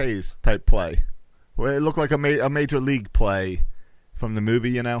Willie Mays Hayes type play. It looked like a major league play from the movie,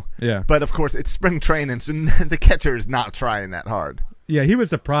 you know? Yeah. But, of course, it's spring training, so the catcher is not trying that hard. Yeah, he was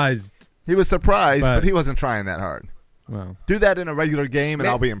surprised. He was surprised, but he wasn't trying that hard. Wow. Do that in a regular game, and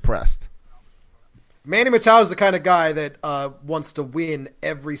Man- I'll be impressed. Manny Machado is the kind of guy that wants to win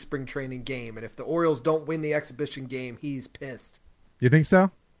every spring training game, and if the Orioles don't win the exhibition game, he's pissed. You think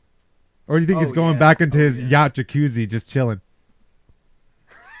so? Or do you think Oh, he's going yeah. back into Oh, his yeah. yacht jacuzzi just chilling?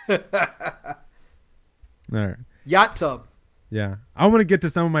 All right. Yacht tub. Yeah. I want to get to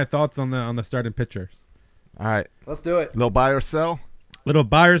some of my thoughts on the starting pitchers. All right. Let's do it. Little buy or sell? Little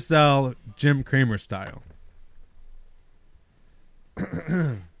buy or sell, Jim Cramer style.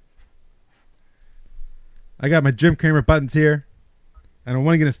 I got my Jim Cramer buttons here, and I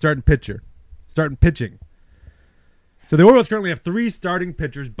want to get a starting pitching. So the Orioles currently have 3 starting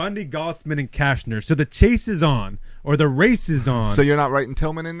pitchers, Bundy, Gossman, and Cashner. So the chase is on, or the race is on. So you're not writing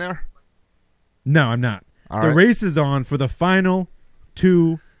Tillman in there? No, I'm not. All The right. race is on for the final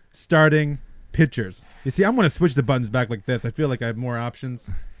 2 starting pitchers. You see, I'm going to switch the buttons back like this. I feel like I have more options.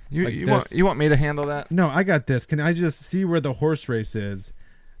 You, Like you this. want you want me to handle that? No, I got this. Can I just see where the horse race is?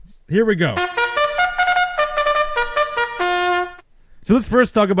 Here we go. So let's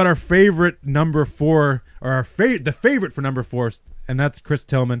first talk about our favorite number 4, or the favorite for number 4, and that's Chris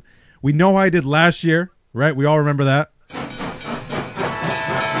Tillman. We know how he did last year, right? We all remember that.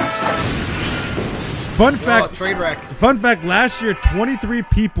 Fun fact. Train wreck. Fun fact, last year 23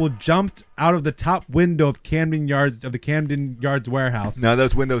 people jumped out of the top window of the Camden Yards warehouse. No,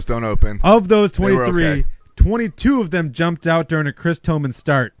 those windows don't open. Of those They were 23, okay. 22 of them jumped out during a Chris Tillman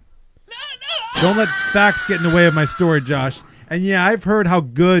start. Don't let facts get in the way of my story, Josh. And yeah, I've heard how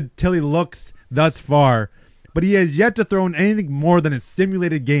good Tilly looks thus far, but he has yet to throw in anything more than a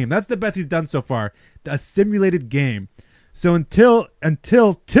simulated game. That's the best he's done so far, a simulated game. So until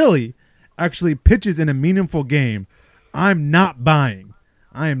Tilly actually pitches in a meaningful game, I'm not buying.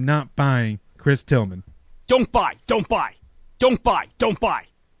 I am not buying Chris Tillman. Don't buy. Don't buy. Don't buy. Don't buy.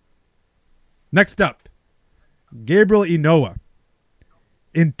 Next up, Gabriel Inoa.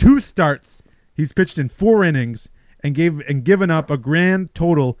 In 2 starts, he's pitched in 4 innings and given up a grand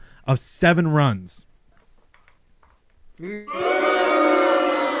total of 7 runs.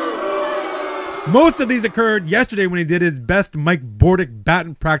 Most of these occurred yesterday when he did his best Mike Bordick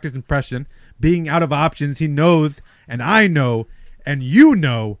batting practice impression. Being out of options, he knows, and I know, and you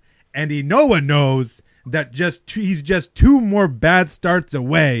know, and Inoa knows that he's just 2 more bad starts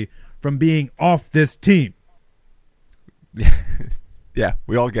away from being off this team. Yeah,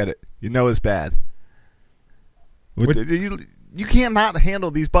 we all get it. You know it's bad. What- You can't not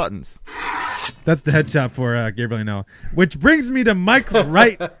handle these buttons. That's the headshot for Gabriel Inoa. Which brings me to Mike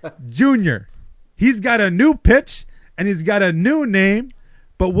Wright Jr. He's got a new pitch, and he's got a new name,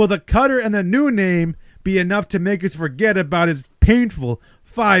 but will the cutter and the new name be enough to make us forget about his painful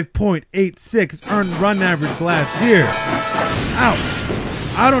 5.86 earned run average last year?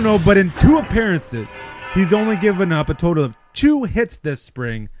 Ouch. I don't know, but in 2 appearances, he's only given up a total of 2 hits this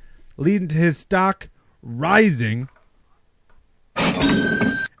spring, leading to his stock rising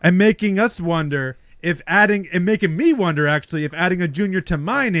and making me wonder if adding a junior to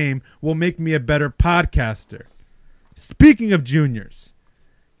my name will make me a better podcaster. Speaking of juniors,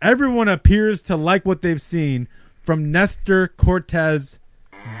 everyone appears to like what they've seen from Nestor Cortez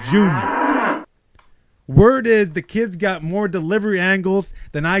Jr. Word is the kid's got more delivery angles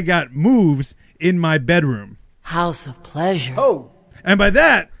than I got moves in my bedroom. House of pleasure. Oh, And by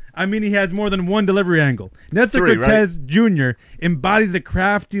that, I mean he has more than 1 delivery angle. Nestor 3, Cortez Jr. embodies the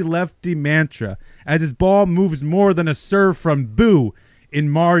crafty lefty mantra as his ball moves more than a serve from Boo in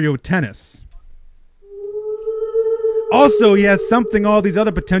Mario Tennis. Also, he has something all these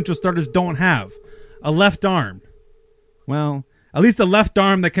other potential starters don't have, a left arm. Well, at least a left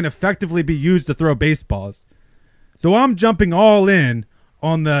arm that can effectively be used to throw baseballs. So I'm jumping all in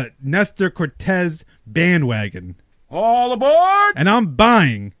on the Nestor Cortez bandwagon. All aboard! And I'm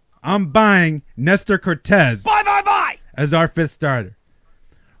buying Nestor Cortez Buy! as our 5th starter.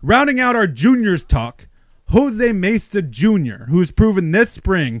 Rounding out our juniors talk, Jose Mesa Jr., who's proven this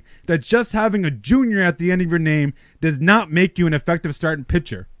spring that just having a junior at the end of your name does not make you an effective starting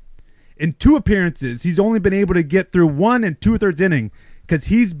pitcher. In 2 appearances, he's only been able to get through 1 2/3 inning because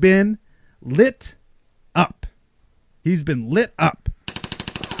he's been lit up. He's been lit up.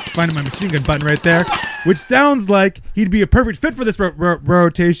 Finding my machine gun button right there, which sounds like he'd be a perfect fit for this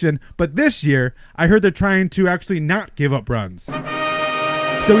rotation, but this year, I heard they're trying to actually not give up runs.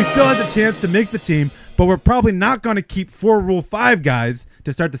 So he still has a chance to make the team, but we're probably not going to keep 4 Rule 5 guys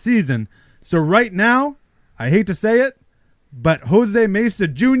to start the season. So right now, I hate to say it, but Jose Mesa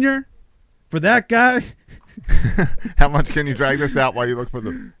Jr., for that guy, How much can you drag this out while you look for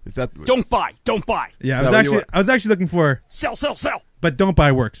the? Is that? Don't buy. Don't buy. yeah, Is that what you I was actually looking for, Sell. but don't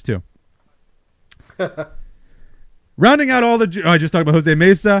buy works too. Rounding out all the... I just talked about Jose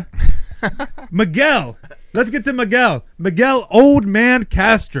Mesa. Miguel. Let's get to Miguel. Miguel Old Man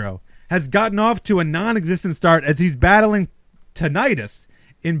Castro has gotten off to a non-existent start as he's battling tinnitus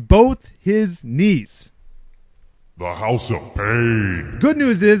in both his knees. The House of Pain. Good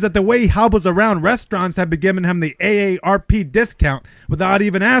news is that the way he hobbles around, restaurants have been giving him the AARP discount without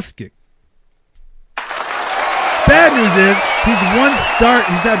even asking. Bad news is he's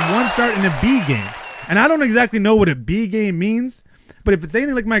had one start in a B game. And I don't exactly know what a B game means, but if it's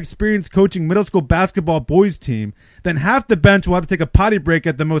anything like my experience coaching middle school basketball boys team, then half the bench will have to take a potty break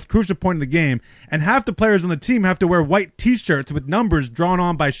at the most crucial point of the game, and half the players on the team have to wear white T-shirts with numbers drawn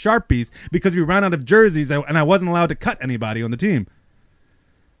on by Sharpies because we ran out of jerseys and I wasn't allowed to cut anybody on the team.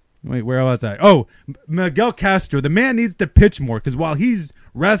 Wait, where was I? Oh, Miguel Castro. The man needs to pitch more because while he's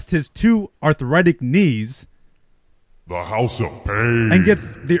rests his two arthritic knees... The House of Pain. And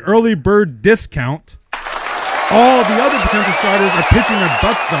gets the early bird discount. All the other potential starters are pitching their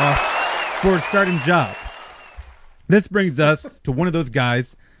butts off for a starting job. This brings us to one of those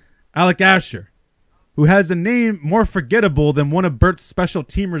guys, Alec Asher, who has a name more forgettable than one of Bert's special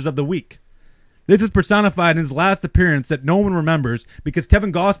teamers of the week. This is personified in his last appearance that no one remembers because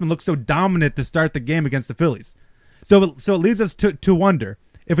Kevin Gossman looked so dominant to start the game against the Phillies. So it leads us to wonder,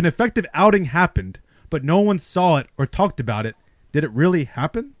 if an effective outing happened, but no one saw it or talked about it, did it really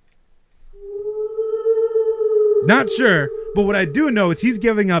happen? Not sure, but what I do know is he's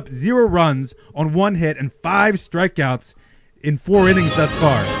giving up 0 runs on 1 hit and 5 strikeouts in 4 innings thus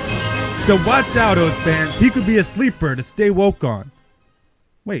far. So watch out, O's fans. He could be a sleeper to stay woke on.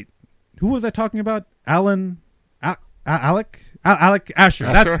 Wait, who was I talking about? Alec Asher.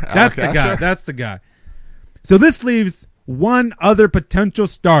 That's the guy. That's the guy. So this leaves one other potential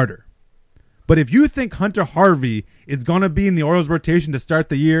starter. But if you think Hunter Harvey is going to be in the Orioles rotation to start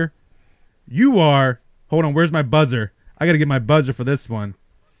the year, you are... Hold on, where's my buzzer? I got to get my buzzer for this one.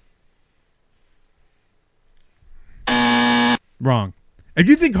 Wrong. If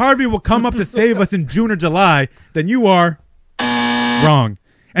you think Harvey will come up to save us in June or July, then you are wrong.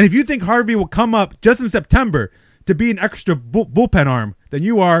 And if you think Harvey will come up just in September to be an extra bullpen arm, then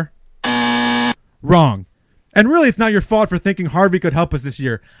you are wrong. And really, it's not your fault for thinking Harvey could help us this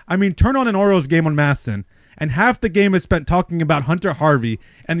year. I mean, turn on an Orioles game on MASN, and half the game is spent talking about Hunter Harvey,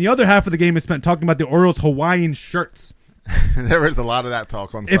 and the other half of the game is spent talking about the Orioles Hawaiian shirts. There is a lot of that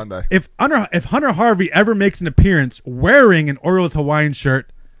talk on Sunday. If Hunter Harvey ever makes an appearance wearing an Orioles Hawaiian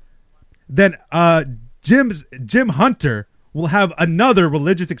shirt, then Jim Hunter will have another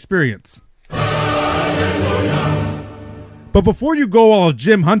religious experience. But before you go all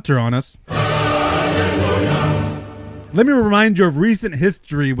Jim Hunter on us, let me remind you of recent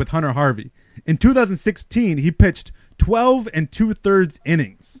history with Hunter Harvey. In 2016, he pitched 12 2/3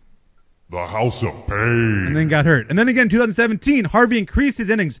 innings. The House of Pain. And then got hurt. And then again, in 2017, Harvey increased his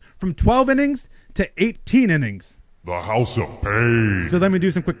innings from 12 innings to 18 innings. The House of Pain. So let me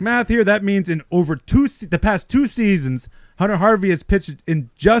do some quick math here. That means in over the past 2 seasons, Hunter Harvey has pitched in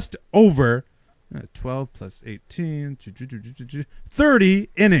just over 12 plus 18, 30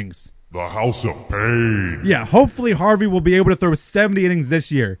 innings. The House of Pain. Yeah, hopefully Harvey will be able to throw 70 innings this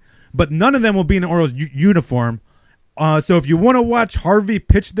year, but none of them will be in an Orioles uniform. So if you want to watch Harvey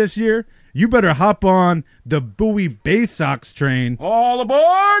pitch this year, you better hop on the Bowie Bay Sox train. All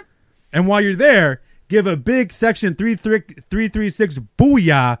aboard! And while you're there, give a big Section 336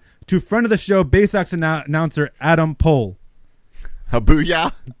 booyah to friend of the show, Bay Sox announcer Adam Pohl. A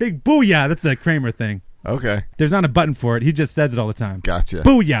booyah? Big booyah. That's a Kramer thing. Okay. There's not a button for it. He just says it all the time. Gotcha.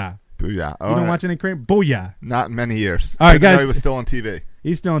 Booyah. Booyah. You don't watch any Kramer? Booyah. Not in many years. All right, Didn't know guys. he was still on TV.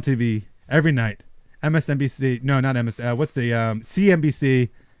 He's still on TV every night. MSNBC. No, not MS. What's the CNBC?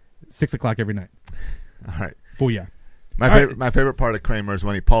 6 o'clock every night. All right. Booyah. My favorite part of Kramer is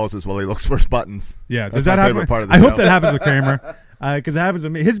when he pauses while he looks for his buttons. Yeah. That's Does that my happen? favorite part of the I show. hope that happens with Kramer. Because it happens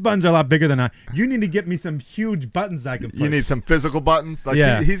with me. His buttons are a lot bigger than I. You need to get me some huge buttons I can push. You need some physical buttons? Like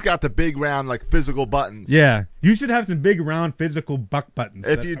Yeah. He's got the big round, like physical buttons. Yeah. You should have some big, round, physical buck buttons.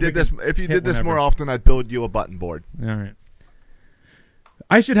 If you did this whenever. more often, I'd build you a button board. All right.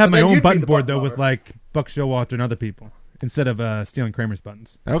 I should have But my then own you'd be button the board, button though, with lover. like Buck Showalter and other people, instead of stealing Kramer's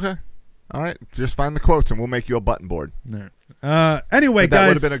buttons. Okay. All right. Just find the quotes, and we'll make you a button board. All right. Anyway, But that guys.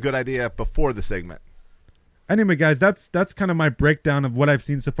 would have been a good idea before the segment. Anyway, guys, that's kind of my breakdown of what I've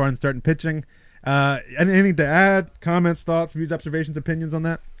seen so far in starting pitching. Anything to add? Comments, thoughts, views, observations, opinions on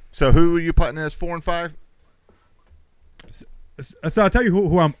that? So who are you putting as 4 and 5? So I'll tell you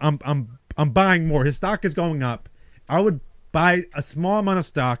who I'm buying more. His stock is going up. I would buy a small amount of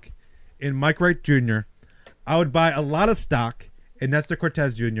stock in Mike Wright Jr. I would buy a lot of stock in Nestor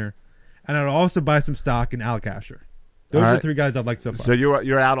Cortez Jr. And I would also buy some stock in Alec Asher. Those All are the right. three guys I've liked so far. So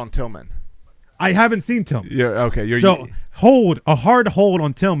you're out on Tillman. I haven't seen Tillman. You're okay. You're So a hard hold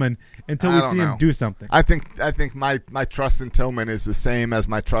on Tillman until I we don't see him know. do something. I think my trust in Tillman is the same as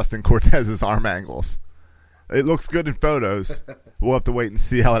my trust in Cortez's arm angles. It looks good in photos. We'll have to wait and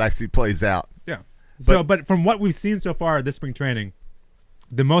see how it actually plays out. Yeah. But from what we've seen so far this spring training,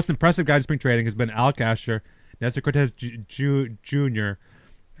 the most impressive guy in spring training has been Alec Asher, Nestor Cortez Jr.,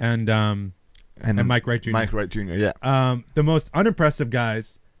 and Mike Wright Jr. Mike Wright Jr. Yeah. The most unimpressive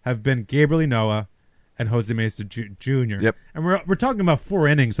guys have been Gabriel Noah and Jose Mesa Jr. Yep. And we're talking about 4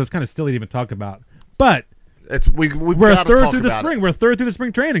 innings, so it's kind of silly to even talk about. But We're we're a third through the spring. We're a third through the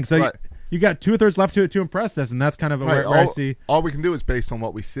spring training, so Right. you got 2/3 left to impress us, and that's kind of Right. where I see. All we can do is based on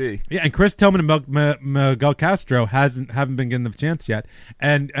what we see. Yeah, and Chris Tillman and Miguel Castro haven't been given the chance yet,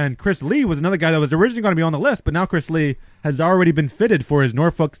 and Chris Lee was another guy that was originally going to be on the list, but now Chris Lee has already been fitted for his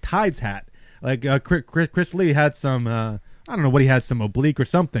Norfolk Tides hat. Like Chris Lee had some I don't know what he had, some oblique or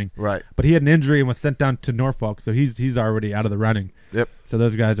something, Right. But he had an injury and was sent down to Norfolk, so he's already out of the running. Yep. So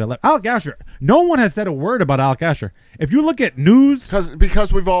those guys are left. Alec Asher. No one has said a word about Alec Asher. If you look at news,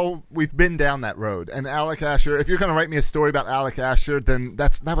 Because we've been down that road. And Alec Asher, if you're going to write me a story about Alec Asher, then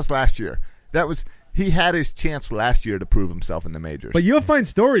that was last year. He had his chance last year to prove himself in the majors. but you'll find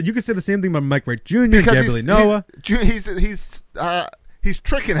stories. You could say the same thing about Mike Wright Jr., because Gabriel Noah. he's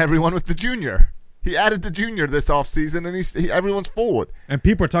tricking everyone with the junior. He added the junior this offseason, and everyone's forward. And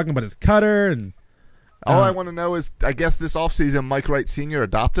people are talking about his cutter and All I want to know is, I guess this offseason, Mike Wright Sr.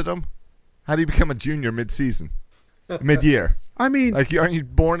 adopted him? How do you become a junior mid-season? Mid-year? I mean, Like, aren't you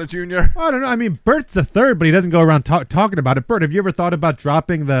born a junior? I don't know. I mean, Bert's the third, but he doesn't go around talking about it. Bert, have you ever thought about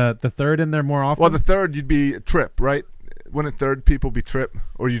dropping the third in there more often? Well, the third, you'd be Tripp, right? Wouldn't third people be Tripp?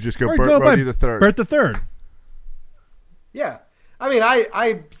 Or you just go Or Bert go by Brody the third? Bert the third. Yeah. I mean,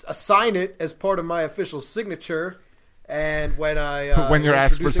 I assign it as part of my official signature, and when I when you're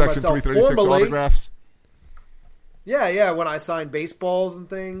asked for introducing Section myself 336 formally, autographs? Yeah, when I sign baseballs and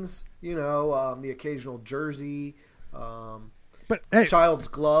things, the occasional jersey, But hey, child's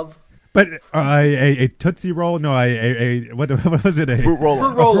glove. but a Tootsie Roll? No, what was it? A Fruit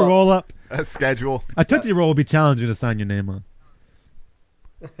roll-up. Fruit roll-up. fruit roll-up. A schedule. A Tootsie Roll will be challenging to sign your name on.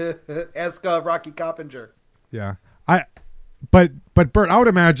 Ask Rocky Coppinger. Yeah, But Bert, I would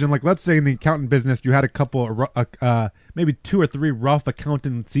imagine, like, let's say in the accountant business, you had a couple, maybe 2 or 3 rough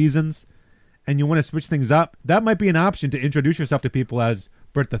accountant seasons, and you want to switch things up. That might be an option to introduce yourself to people as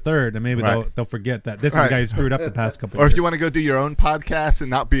Bert the Third, and maybe Right. they'll forget that this is Right. the guy who screwed up the past couple. Or years. if you want to go do your own podcast and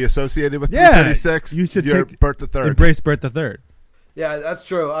not be associated with yeah, 336, you should you're take Bert the Third. embrace Bert the Third. Yeah, that's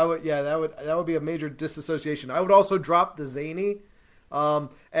true. That would be a major disassociation. I would also drop the zany.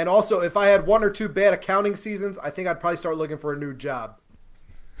 And also, if I had 1 or 2 bad accounting seasons, I think I'd probably start looking for a new job.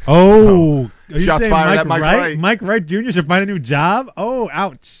 Oh, are you Shots saying fired at Mike Wright. Mike Wright Jr. should find a new job? Oh,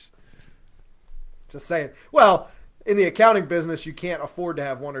 ouch. Just saying. Well, in the accounting business, you can't afford to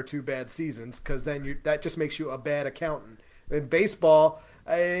have 1 or 2 bad seasons because then that just makes you a bad accountant. In baseball,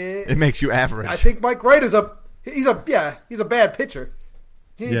 It makes you average. I think Mike Wright is he's a bad pitcher.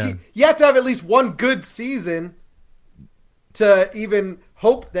 Yeah. You have to have at least 1 good season to even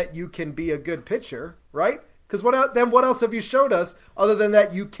hope that you can be a good pitcher, right? Because what else have you showed us other than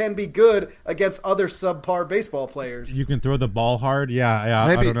that you can be good against other subpar baseball players? You can throw the ball hard? Yeah,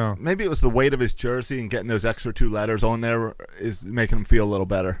 maybe, I don't know. Maybe it was the weight of his jersey and getting those extra 2 letters on there is making him feel a little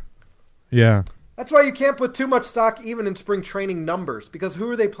better. Yeah. That's why you can't put too much stock even in spring training numbers because who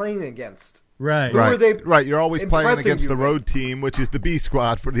are they playing against? Right. Who are they Right, you're always playing impressing against you the with? road team, which is the B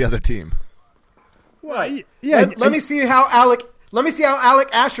squad for the other team. Right. Yeah. Let me see how Alec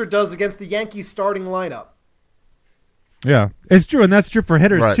Asher does against the Yankees starting lineup. Yeah, it's true, and that's true for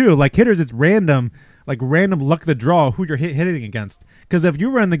hitters Right. too. Like hitters, it's random luck of the draw who you're hitting against. Because if you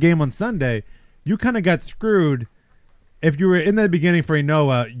were in the game on Sunday, you kind of got screwed. If you were in the beginning for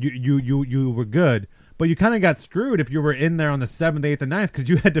Noah, you were good, but you kind of got screwed if you were in there on the 7th, 8th, and 9th because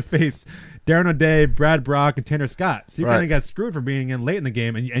you had to face Darren O'Day, Brad Brock, and Tanner Scott. So you Right. kind of got screwed for being in late in the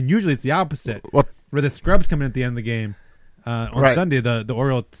game, and usually it's the opposite. Well, Where the scrubs come in at the end of the game. On Right. Sunday, the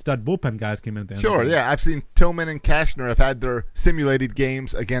Oriole stud bullpen guys came in at the end. sure, of the game. yeah. I've seen Tillman and Kashner have had their simulated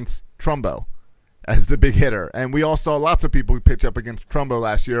games against Trumbo as the big hitter. And we all saw lots of people who pitch up against Trumbo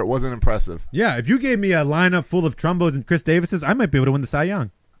last year. It wasn't impressive. Yeah, if you gave me a lineup full of Trumbos and Chris Davises, I might be able to win the Cy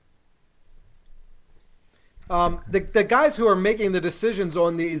Young. The guys who are making the decisions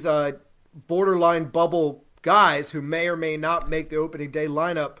on these borderline bubble guys who may or may not make the opening day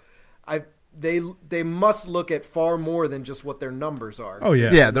lineup, they must look at far more than just what their numbers are. Oh,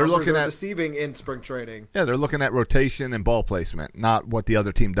 yeah. Yeah, they're Numbers looking are at deceiving in spring training. they're looking at rotation and ball placement, not what the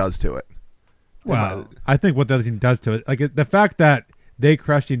other team does to it. Well, I think what the other team does to it, like the fact that they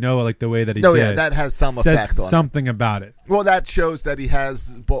crushed Noah like the way that he No, did, yeah, that has some says effect on it. something about it. Well, that shows that he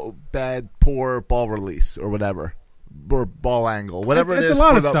has poor ball release or whatever, or ball angle, whatever It's it is. a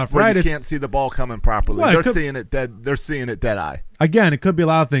lot for of the- stuff, where right? You It's- can't see the ball coming properly. Well, it They're could- seeing it dead. They're seeing it dead eye. Again, it could be a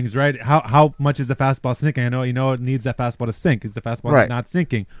lot of things, right? How much is the fastball sinking? I know it needs that fastball to sink. Is the fastball Right. not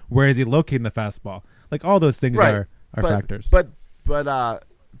sinking? Where is he locating the fastball? Like all those things are factors. But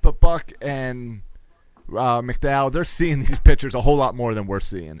Buck and McDowell, they're seeing these pitchers a whole lot more than we're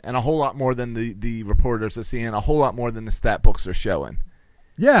seeing, and a whole lot more than the reporters are seeing, a whole lot more than the stat books are showing.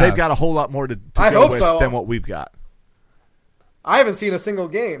 yeah, They've got a whole lot more to I go hope with so. than what we've got. I haven't seen a single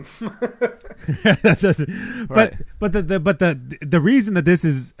game. But the reason that this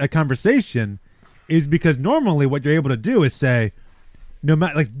is a conversation is because normally what you're able to do is say, no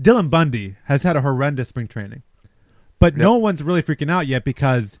matter, like Dylan Bundy has had a horrendous spring training, but no one's really freaking out yet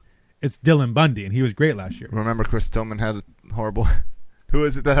because it's Dylan Bundy and he was great last year. Remember, Chris Tillman had a horrible. Who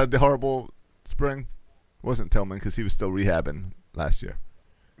is it that had the horrible spring? It wasn't Tillman because he was still rehabbing last year.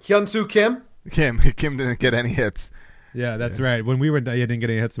 Hyun-Soo Kim? Kim didn't get any hits. Yeah, that's right. When we were, he didn't get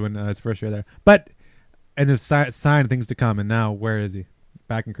any hits when his first year there. But and the sign of things to come. And now where is he?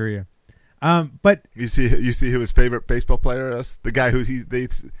 Back in Korea. But You see who his favorite baseball player is? The guy who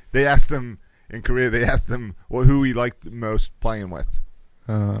they asked him in Korea. They asked him who he liked the most playing with.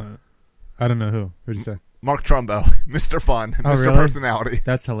 I don't know who. Who'd you say? Mark Trumbo, Mr. Fun, Oh, Mr. really? Personality,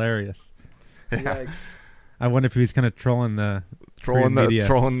 That's hilarious. Yikes. I wonder if he's kind of trolling the trolling Korean the media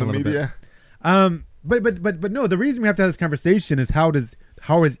trolling a the little bit. media. But no, the reason we have to have this conversation is how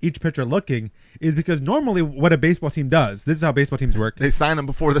is each pitcher looking is because normally what a baseball team does, this is how baseball teams work. They sign him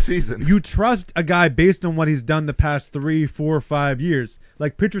before the season. You trust a guy based on what he's done the past 3, 4, 5 years.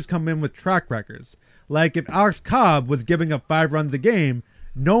 Like pitchers come in with track records. Like if Alex Cobb was giving up 5 runs a game,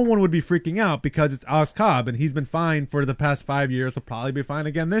 no one would be freaking out because it's Alex Cobb and he's been fine for the past 5 years. He'll probably be fine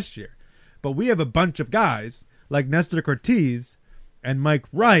again this year. But we have a bunch of guys like Nestor Cortez and Mike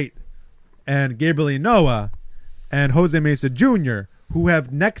Wright and Gabriel Noah and Jose Mesa Jr., who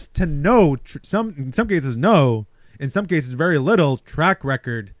have next to no, in some cases no, in some cases very little track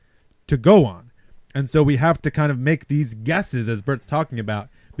record to go on. And so we have to kind of make these guesses, as Bert's talking about,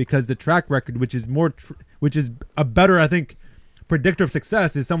 because the track record, which is which is a better, I think, predictor of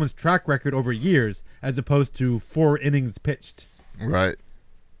success, is someone's track record over years as opposed to 4 innings pitched. Right.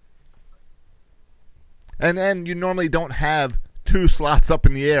 And then you normally don't have 2 slots up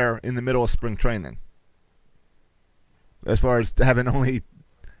in the air in the middle of spring training. As far as having only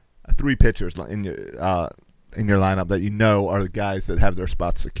 3 pitchers in your lineup that you know are the guys that have their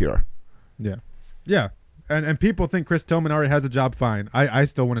spots secure. Yeah. And people think Chris Tillman already has a job fine. I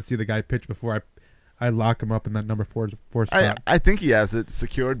still want to see the guy pitch before I lock him up in that number 4 spot. I think he has it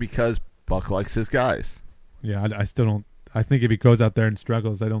secured because Buck likes his guys. Yeah, I still don't. I think if he goes out there and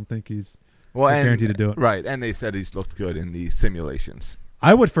struggles, I don't think he's guaranteed to do it. Right, and they said he's looked good in the simulations.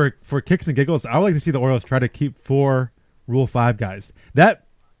 I would, for kicks and giggles, I would like to see the Orioles try to keep 4 Rule 5 guys.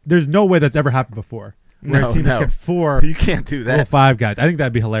 There's no way that's ever happened before. Where a team has kept 4 You can't do that. Rule 5 guys. I think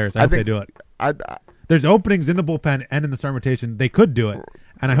that'd be hilarious. I hope they do it. There's openings in the bullpen and in the starting rotation. They could do it,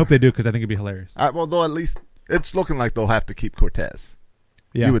 and I hope they do because I think it'd be hilarious. Well, though at least it's looking like they'll have to keep Cortez.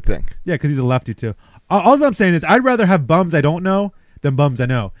 Yeah. You would think. Yeah, because he's a lefty too. All I'm saying is I'd rather have bums I don't know than bums I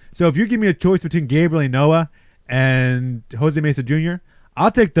know. So if you give me a choice between Gabriel Noah and Jose Mesa Jr.,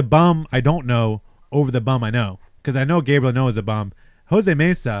 I'll take the bum I don't know over the bum I know because I know Gabriel Noah is a bum. Jose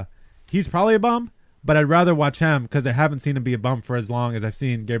Mesa, he's probably a bum, but I'd rather watch him because I haven't seen him be a bum for as long as I've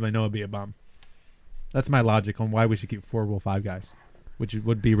seen Gabriel Noah be a bum. That's my logic on why we should keep 4 Rule 5 guys, which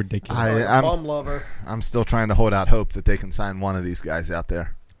would be ridiculous. I'm Bum lover. I'm still trying to hold out hope that they can sign one of these guys out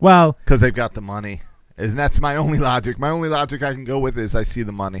there Well, because they've got the money. And that's my only logic. My only logic I can go with is I see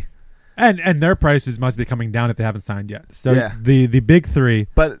the money. and their prices must be coming down if they haven't signed yet. So Yeah. the big 3,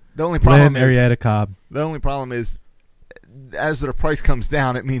 But the only Lim, problem is Arrieta, Cobb. the only problem is as their price comes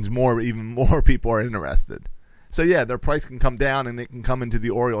down, it means even more people are interested. So yeah, their price can come down and it can come into the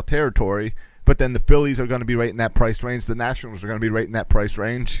Oriole territory. But then the Phillies are going to be right in that price range. The Nationals are going to be right in that price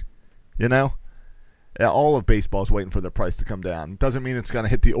range. You know? All of baseball is waiting for their price to come down. Doesn't mean it's going to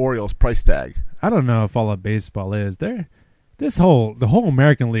hit the Orioles price tag. I don't know if all of baseball is there. The whole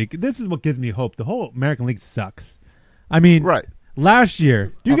American League. This is what gives me hope. The whole American League sucks. I mean, Right. last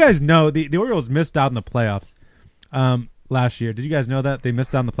year, do you guys know the Orioles missed out in the playoffs? Last year, did you guys know that they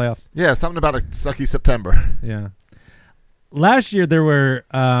missed out in the playoffs? Yeah, something about a sucky September. Yeah. Last year there were,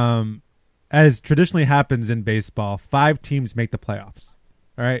 as traditionally happens in baseball, 5 teams make the playoffs.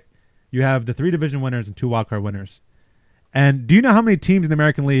 All right, you have the 3 division winners and 2 wildcard winners. And do you know how many teams in the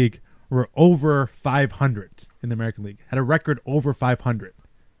American League were over 500 in the American League. Had a record over 500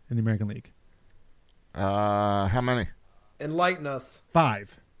 in the American League. How many? Enlighten us.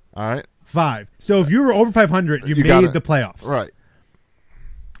 5. All right. 5. So if you were over 500, you made the playoffs. Right.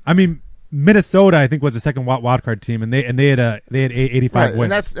 I mean, Minnesota, I think, was the second wild card team, and they had 85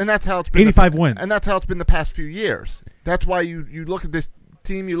 wins. And that's how it's been. 85 wins. And that's how it's been the past few years. That's why you look at this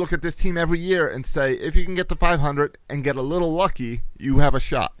team, you look at this team every year and say, if you can get to 500 and get a little lucky, you have a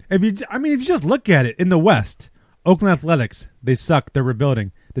shot. If you just look at it in the West, Oakland Athletics, they suck. They're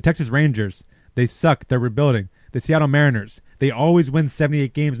rebuilding. The Texas Rangers, they suck. They're rebuilding. The Seattle Mariners, they always win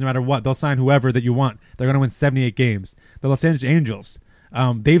 78 games no matter what. They'll sign whoever that you want. They're going to win 78 games. The Los Angeles Angels,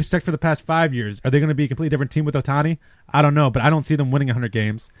 they've stuck for the past 5 years. Are they going to be a completely different team with Ohtani? I don't know, but I don't see them winning 100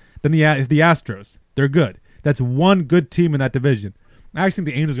 games. Then the Astros, they're good. That's one good team in that division. I actually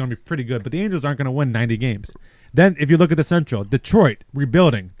think the Angels are going to be pretty good, but the Angels aren't going to win 90 games. Then if you look at the Central, Detroit,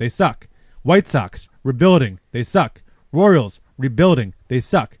 rebuilding, they suck. White Sox, rebuilding, they suck. Royals, rebuilding, they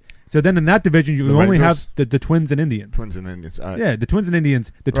suck. So then in that division, you only have the Twins and Indians. Twins and Indians. All right. Yeah, the Twins and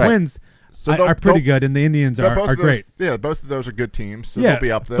Indians. The Right. Twins are pretty good, and the Indians are both of those, great. Yeah, both of those are good teams, so Yeah, they'll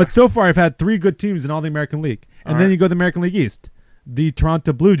be up there. but so far I've had 3 good teams in all the American League. And All then right. you go to the American League East. The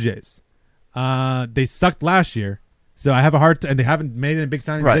Toronto Blue Jays. They sucked last year, so I have a hard and they haven't made any big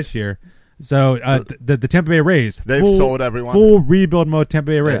signings Right. this year. So the Tampa Bay Rays. They've sold everyone. Full rebuild mode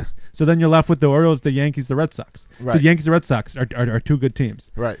Tampa Bay Rays. Yeah. So then you're left with the Orioles, the Yankees, the Red Sox. So Right. the Yankees and Red Sox are 2 good teams.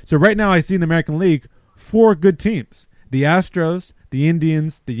 Right. So right now I see in the American League 4 good teams. The Astros, the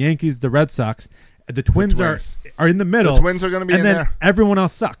Indians, the Yankees, the Red Sox. The Twins, Twins. are in the middle. The Twins are going to be and in then there. everyone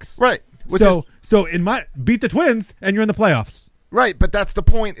else sucks. Right. Which So is, in my beat the Twins and you're in the playoffs. right, but that's the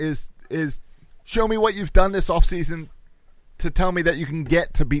point is show me what you've done this offseason to tell me that you can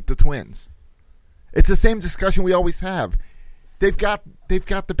get to beat the Twins. It's the same discussion we always have. They've got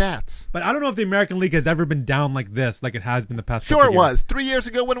the bats. But I don't know if the American League has ever been down like this, like it has been the past. Sure, couple it years. was 3 years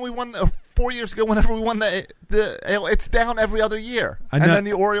ago when we won, or 4 years ago whenever we won the. It's down every other year, and then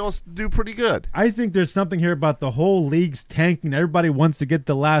the Orioles do pretty good. I think there's something here about the whole league's tanking. Everybody wants to get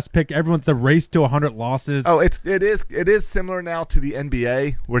the last pick. Everyone's a race to 100 losses. Oh, it is similar now to the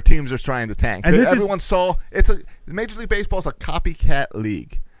NBA where teams are trying to tank. And Everyone saw Major League Baseball is a copycat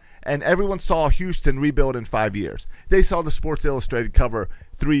league. And everyone saw Houston rebuild in 5 years. They saw the Sports Illustrated cover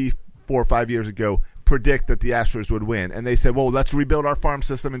 3, 4, 5 years ago predict that the Astros would win. And they said, well, let's rebuild our farm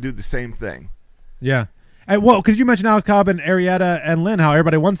system and do the same thing. Yeah. And because you mentioned Alex Cobb and Arrieta and Lynn, how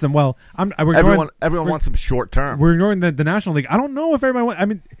everybody wants them. Well, Everyone wants them short term. We're ignoring the National League. I don't know if everybody wants. I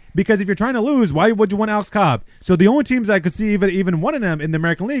mean, because if you're trying to lose, why would you want Alex Cobb? So the only teams I could see even one of them in the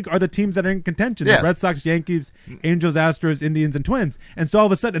American League are the teams that are in contention: Yeah. the Red Sox, Yankees, Angels, Astros, Indians, and Twins. And so all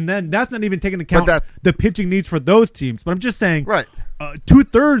of a sudden, then that's not even taking into account the pitching needs for those teams. But I'm just saying, right?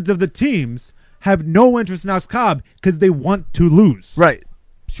 2/3 of the teams have no interest in Alex Cobb because they want to lose. Right.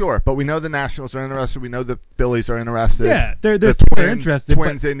 Sure, but we know the Nationals are interested. We know the Phillies are interested. Yeah, they're interested.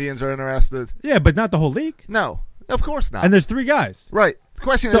 Twins, Indians are interested. Yeah, but not the whole league. No, of course not. And there's 3 guys. Right. The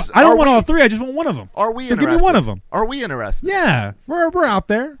question is, I don't want all 3. I just want one of them. Are we so interested? Give me one of them. Are we interested? Yeah, we're out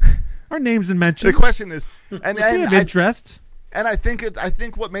there. Our names been mentioned. The question is, and we have interest. And I think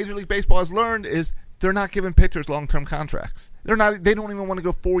what Major League Baseball has learned is they're not giving pitchers long-term contracts. They don't even want to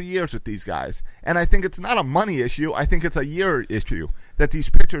go 4 years with these guys. And I think it's not a money issue. I think it's a year issue that these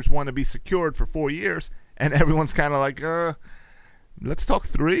pitchers want to be secured for 4 years, and everyone's kind of like, let's talk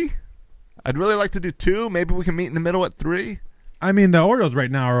 3. I'd really like to do 2. Maybe we can meet in the middle at 3. I mean, the Orioles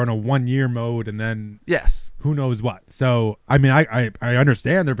right now are on a 1-year mode, and then yes, who knows what. So, I mean, I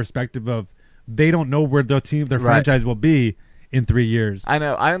understand their perspective of they don't know where their franchise will be in 3 years. I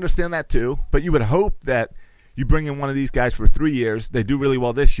know. I understand that too. But you would hope that you bring in one of these guys for 3 years, they do really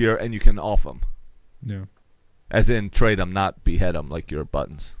well this year, and you can off them. Yeah. As in trade them, not behead them like your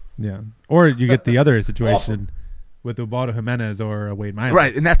Buttons. Yeah. Or you get the other situation with Ubaldo Jimenez or Wade Miley.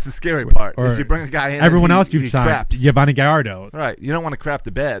 Right, and that's the scary part. Or is you bring a guy in, everyone and else he you've signed, craps. Giovanni Gallardo. Right, you don't want to crap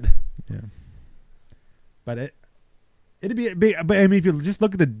the bed. Yeah. But it'd be but I mean, if you just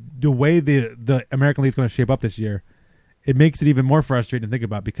look at the way the American League is going to shape up this year, it makes it even more frustrating to think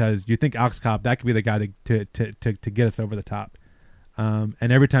about because you think Alex Cobb, that could be the guy to get us over the top. And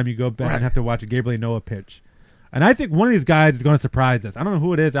every time you go back and have to watch a Gabriel Ynoa pitch. And I think one of these guys is going to surprise us. I don't know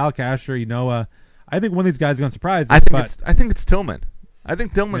who it is, Al Casher, Ynoa. I think one of these guys is going to surprise us. I think it's Tillman. I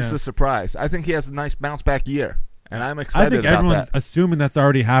think Tillman's the surprise. I think he has a nice bounce back year. And I'm excited about that. I think everyone's assuming that's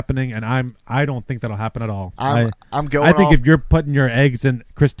already happening, and I don't think that'll happen at all. I'm going I think off. if you're putting your eggs in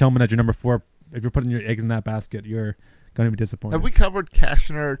Chris Tillman as your number 4, if you're putting your eggs in that basket, you're going to be disappointed. Have we covered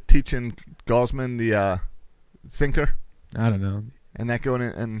Cashner teaching Gaussman the sinker? I don't know. And that going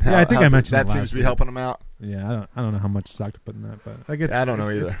in, and Yeah, I think I mentioned that it seems last to be week. helping him out. Yeah, I don't know how much stock to put in that, but I guess I don't know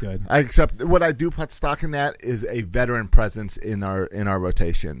either. It's good. Except what I do put stock in that is a veteran presence in our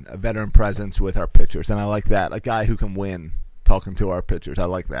rotation, a veteran presence with our pitchers, and I like that. A guy who can win talking to our pitchers. I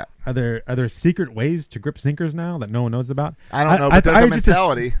like that. Are there secret ways to grip sinkers now that no one knows about? I don't know, but there's a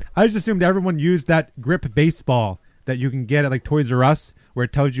mentality. I just assumed everyone used that grip baseball that you can get at like Toys R Us, where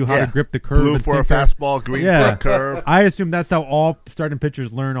it tells you how to grip the curve. Blue and for a sinker. fastball, green for a curve. I assume that's how all starting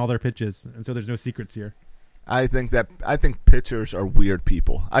pitchers learn all their pitches, and so there's no secrets here. I think pitchers are weird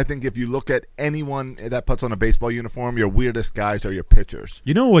people. I think if you look at anyone that puts on a baseball uniform, your weirdest guys are your pitchers.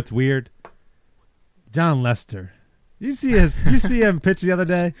 You know what's weird? John Lester. You see him pitch the other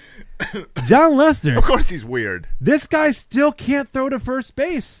day? John Lester. Of course he's weird. This guy still can't throw to first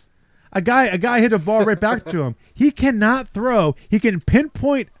base. A guy hit a ball right back to him. He cannot throw. He can paint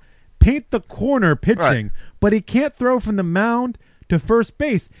the corner pitching, Right. but he can't throw from the mound to first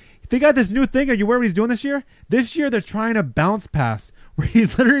base. They got this new thing. Are you aware what he's doing this year? This year they're trying a bounce pass where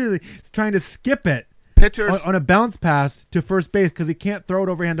he's literally trying to skip it Pitchers on a bounce pass to first base because he can't throw it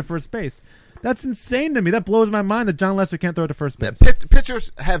overhand to first base. That's insane to me. That blows my mind that John Lester can't throw it to first base.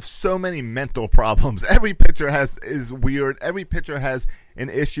 pitchers have so many mental problems. Every pitcher is weird. Every pitcher has an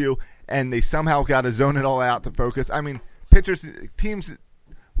issue, and they somehow got to zone it all out to focus. I mean, teams.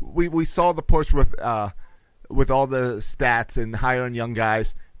 We saw the push with all the stats and hiring young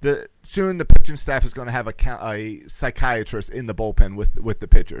guys. Soon the pitching staff is going to have a psychiatrist in the bullpen with the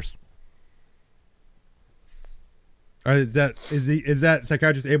pitchers. Is that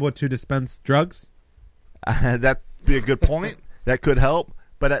psychiatrist able to dispense drugs? That'd be a good point. That could help,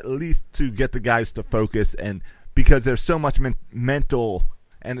 but at least to get the guys to focus, and because there's so much mental,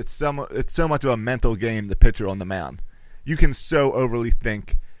 and it's so much of a mental game. The pitcher on the mound, you can so overly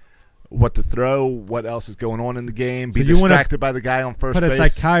think what to throw, what else is going on in the game, be distracted by the guy on first base. Put a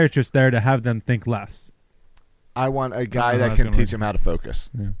psychiatrist there to have them think less. I want a guy that can teach them how to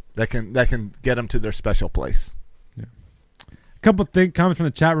focus. Yeah. That can get them to their special place. Yeah. A couple comments from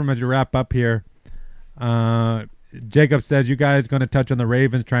the chat room as we wrap up here. Jacob says, "You guys going to touch on the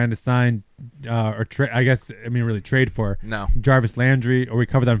Ravens trying to sign trade for Jarvis Landry, or we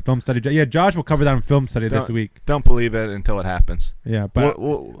cover that in film study." Yeah, Josh will cover that in film study this week. Don't believe it until it happens. Yeah, but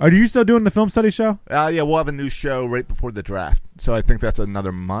are you still doing the film study show? Yeah, we'll have a new show right before the draft, so I think that's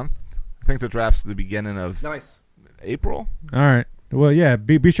another month. I think the draft's the beginning of April. All right. Well, yeah,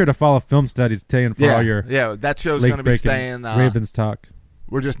 be sure to follow Film Studies Tay for all your that show's going to be staying Ravens talk.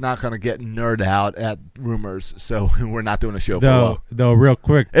 We're just not going to get nerd out at rumors, so we're not doing a show for a while. Though, real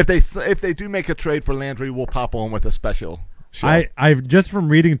quick, if they do make a trade for Landry, we'll pop on with a special show. I just from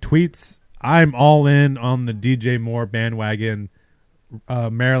reading tweets, I'm all in on the DJ Moore bandwagon.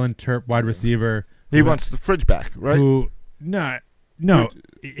 Maryland Terp wide receiver. He wants the fridge back, right? No,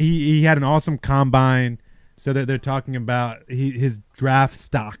 he had an awesome combine. So they're talking about his draft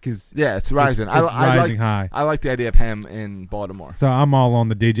stock is it's rising. Rising high. I like the idea of him in Baltimore. So I'm all on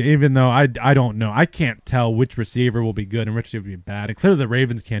the DJ, even though I don't know. I can't tell which receiver will be good and which receiver will be bad. And clearly the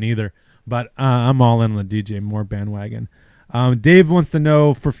Ravens can't either. But I'm all in on the DJ Moore bandwagon. Dave wants to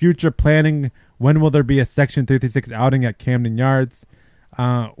know, for future planning, when will there be a Section 336 outing at Camden Yards?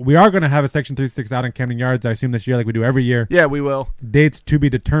 We are going to have a Section 336 out in Camden Yards, I assume, this year, like we do every year. Yeah, we will. Dates to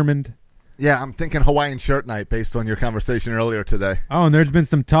be determined. Yeah, I'm thinking Hawaiian shirt night based on your conversation earlier today. Oh, and there's been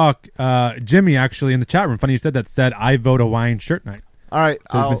some talk. Jimmy, actually, in the chat room, funny you said that, said, I vote Hawaiian shirt night. All right.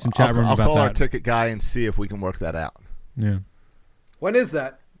 So there's been some chat room I'll about call that. our ticket guy and see if we can work that out. Yeah. When is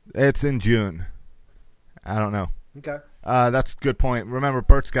that? It's in June. I don't know. Okay. That's a good point. Remember,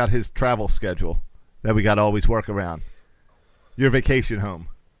 Bert's got his travel schedule that we got to always work around. Your vacation home.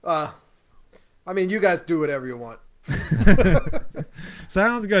 I mean, you guys do whatever you want.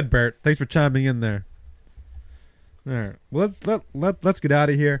 Sounds good, Bert. Thanks for chiming in there. All right, well, let's get out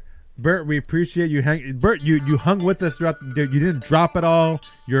of here, Bert. We appreciate you. Bert, you hung with us throughout. You didn't drop at all.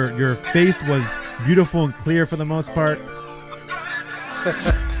 Your face was beautiful and clear for the most part.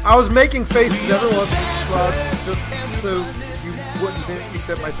 I was making faces every once in a while just so you wouldn't think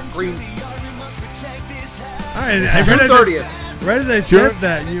that my screen. All right, June 30th. Right as I said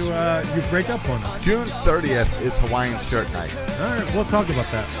that, you break up on us. June 30th is Hawaiian shirt night. All right, we'll talk about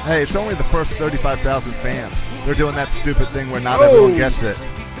that. Hey, it's only the first 35,000 fans. They're doing that stupid thing where not everyone gets it.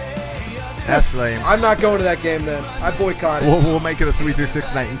 That's lame. I'm not going to that game then. I boycott it. We'll make it a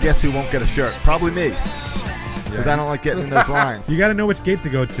 336 night, and guess who won't get a shirt? Probably me. Because I don't like getting in those lines. You got to know which gate to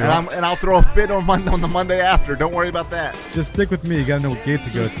go to. And I'll throw a fit on the Monday after. Don't worry about that. Just stick with me. You got to know what gate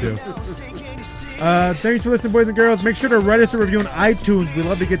to go to. Thanks for listening, boys and girls. Make sure to write us a review on iTunes. We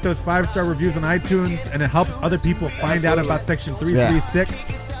love to get those 5-star reviews on iTunes, and it helps other people find out about Section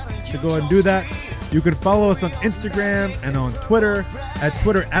 336. So go ahead and do that. You can follow us on Instagram and on Twitter at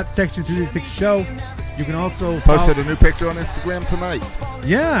Section 336 Show. You can also Posted a new picture on Instagram tonight.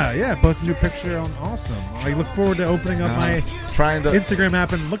 Yeah, post a new picture on Awesome. I look forward to opening up my Instagram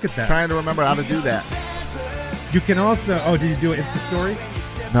app and look at that. Trying to remember how to do that. You can also, did you do an Insta story?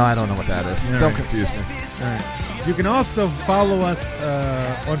 No, I don't know what that is. All Don't right. confuse me. All right. You can also follow us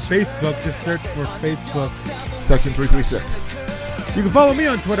on Facebook. Just search for Facebook. Section 336. You can follow me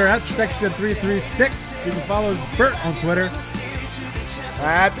on Twitter at Section 336. You can follow Bert on Twitter.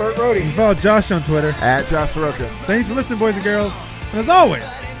 At Bert Rohde. You can follow Josh on Twitter. At Josh Soroka. Thanks for listening, boys and girls. And as always,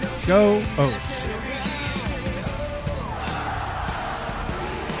 go O's.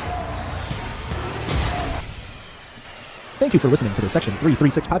 Thank you for listening to the Section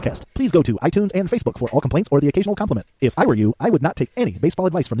 336 podcast. Please go to iTunes and Facebook for all complaints or the occasional compliment. If I were you, I would not take any baseball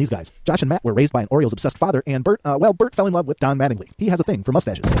advice from these guys. Josh and Matt were raised by an Orioles-obsessed father, and Bert fell in love with Don Mattingly. He has a thing for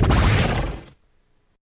mustaches.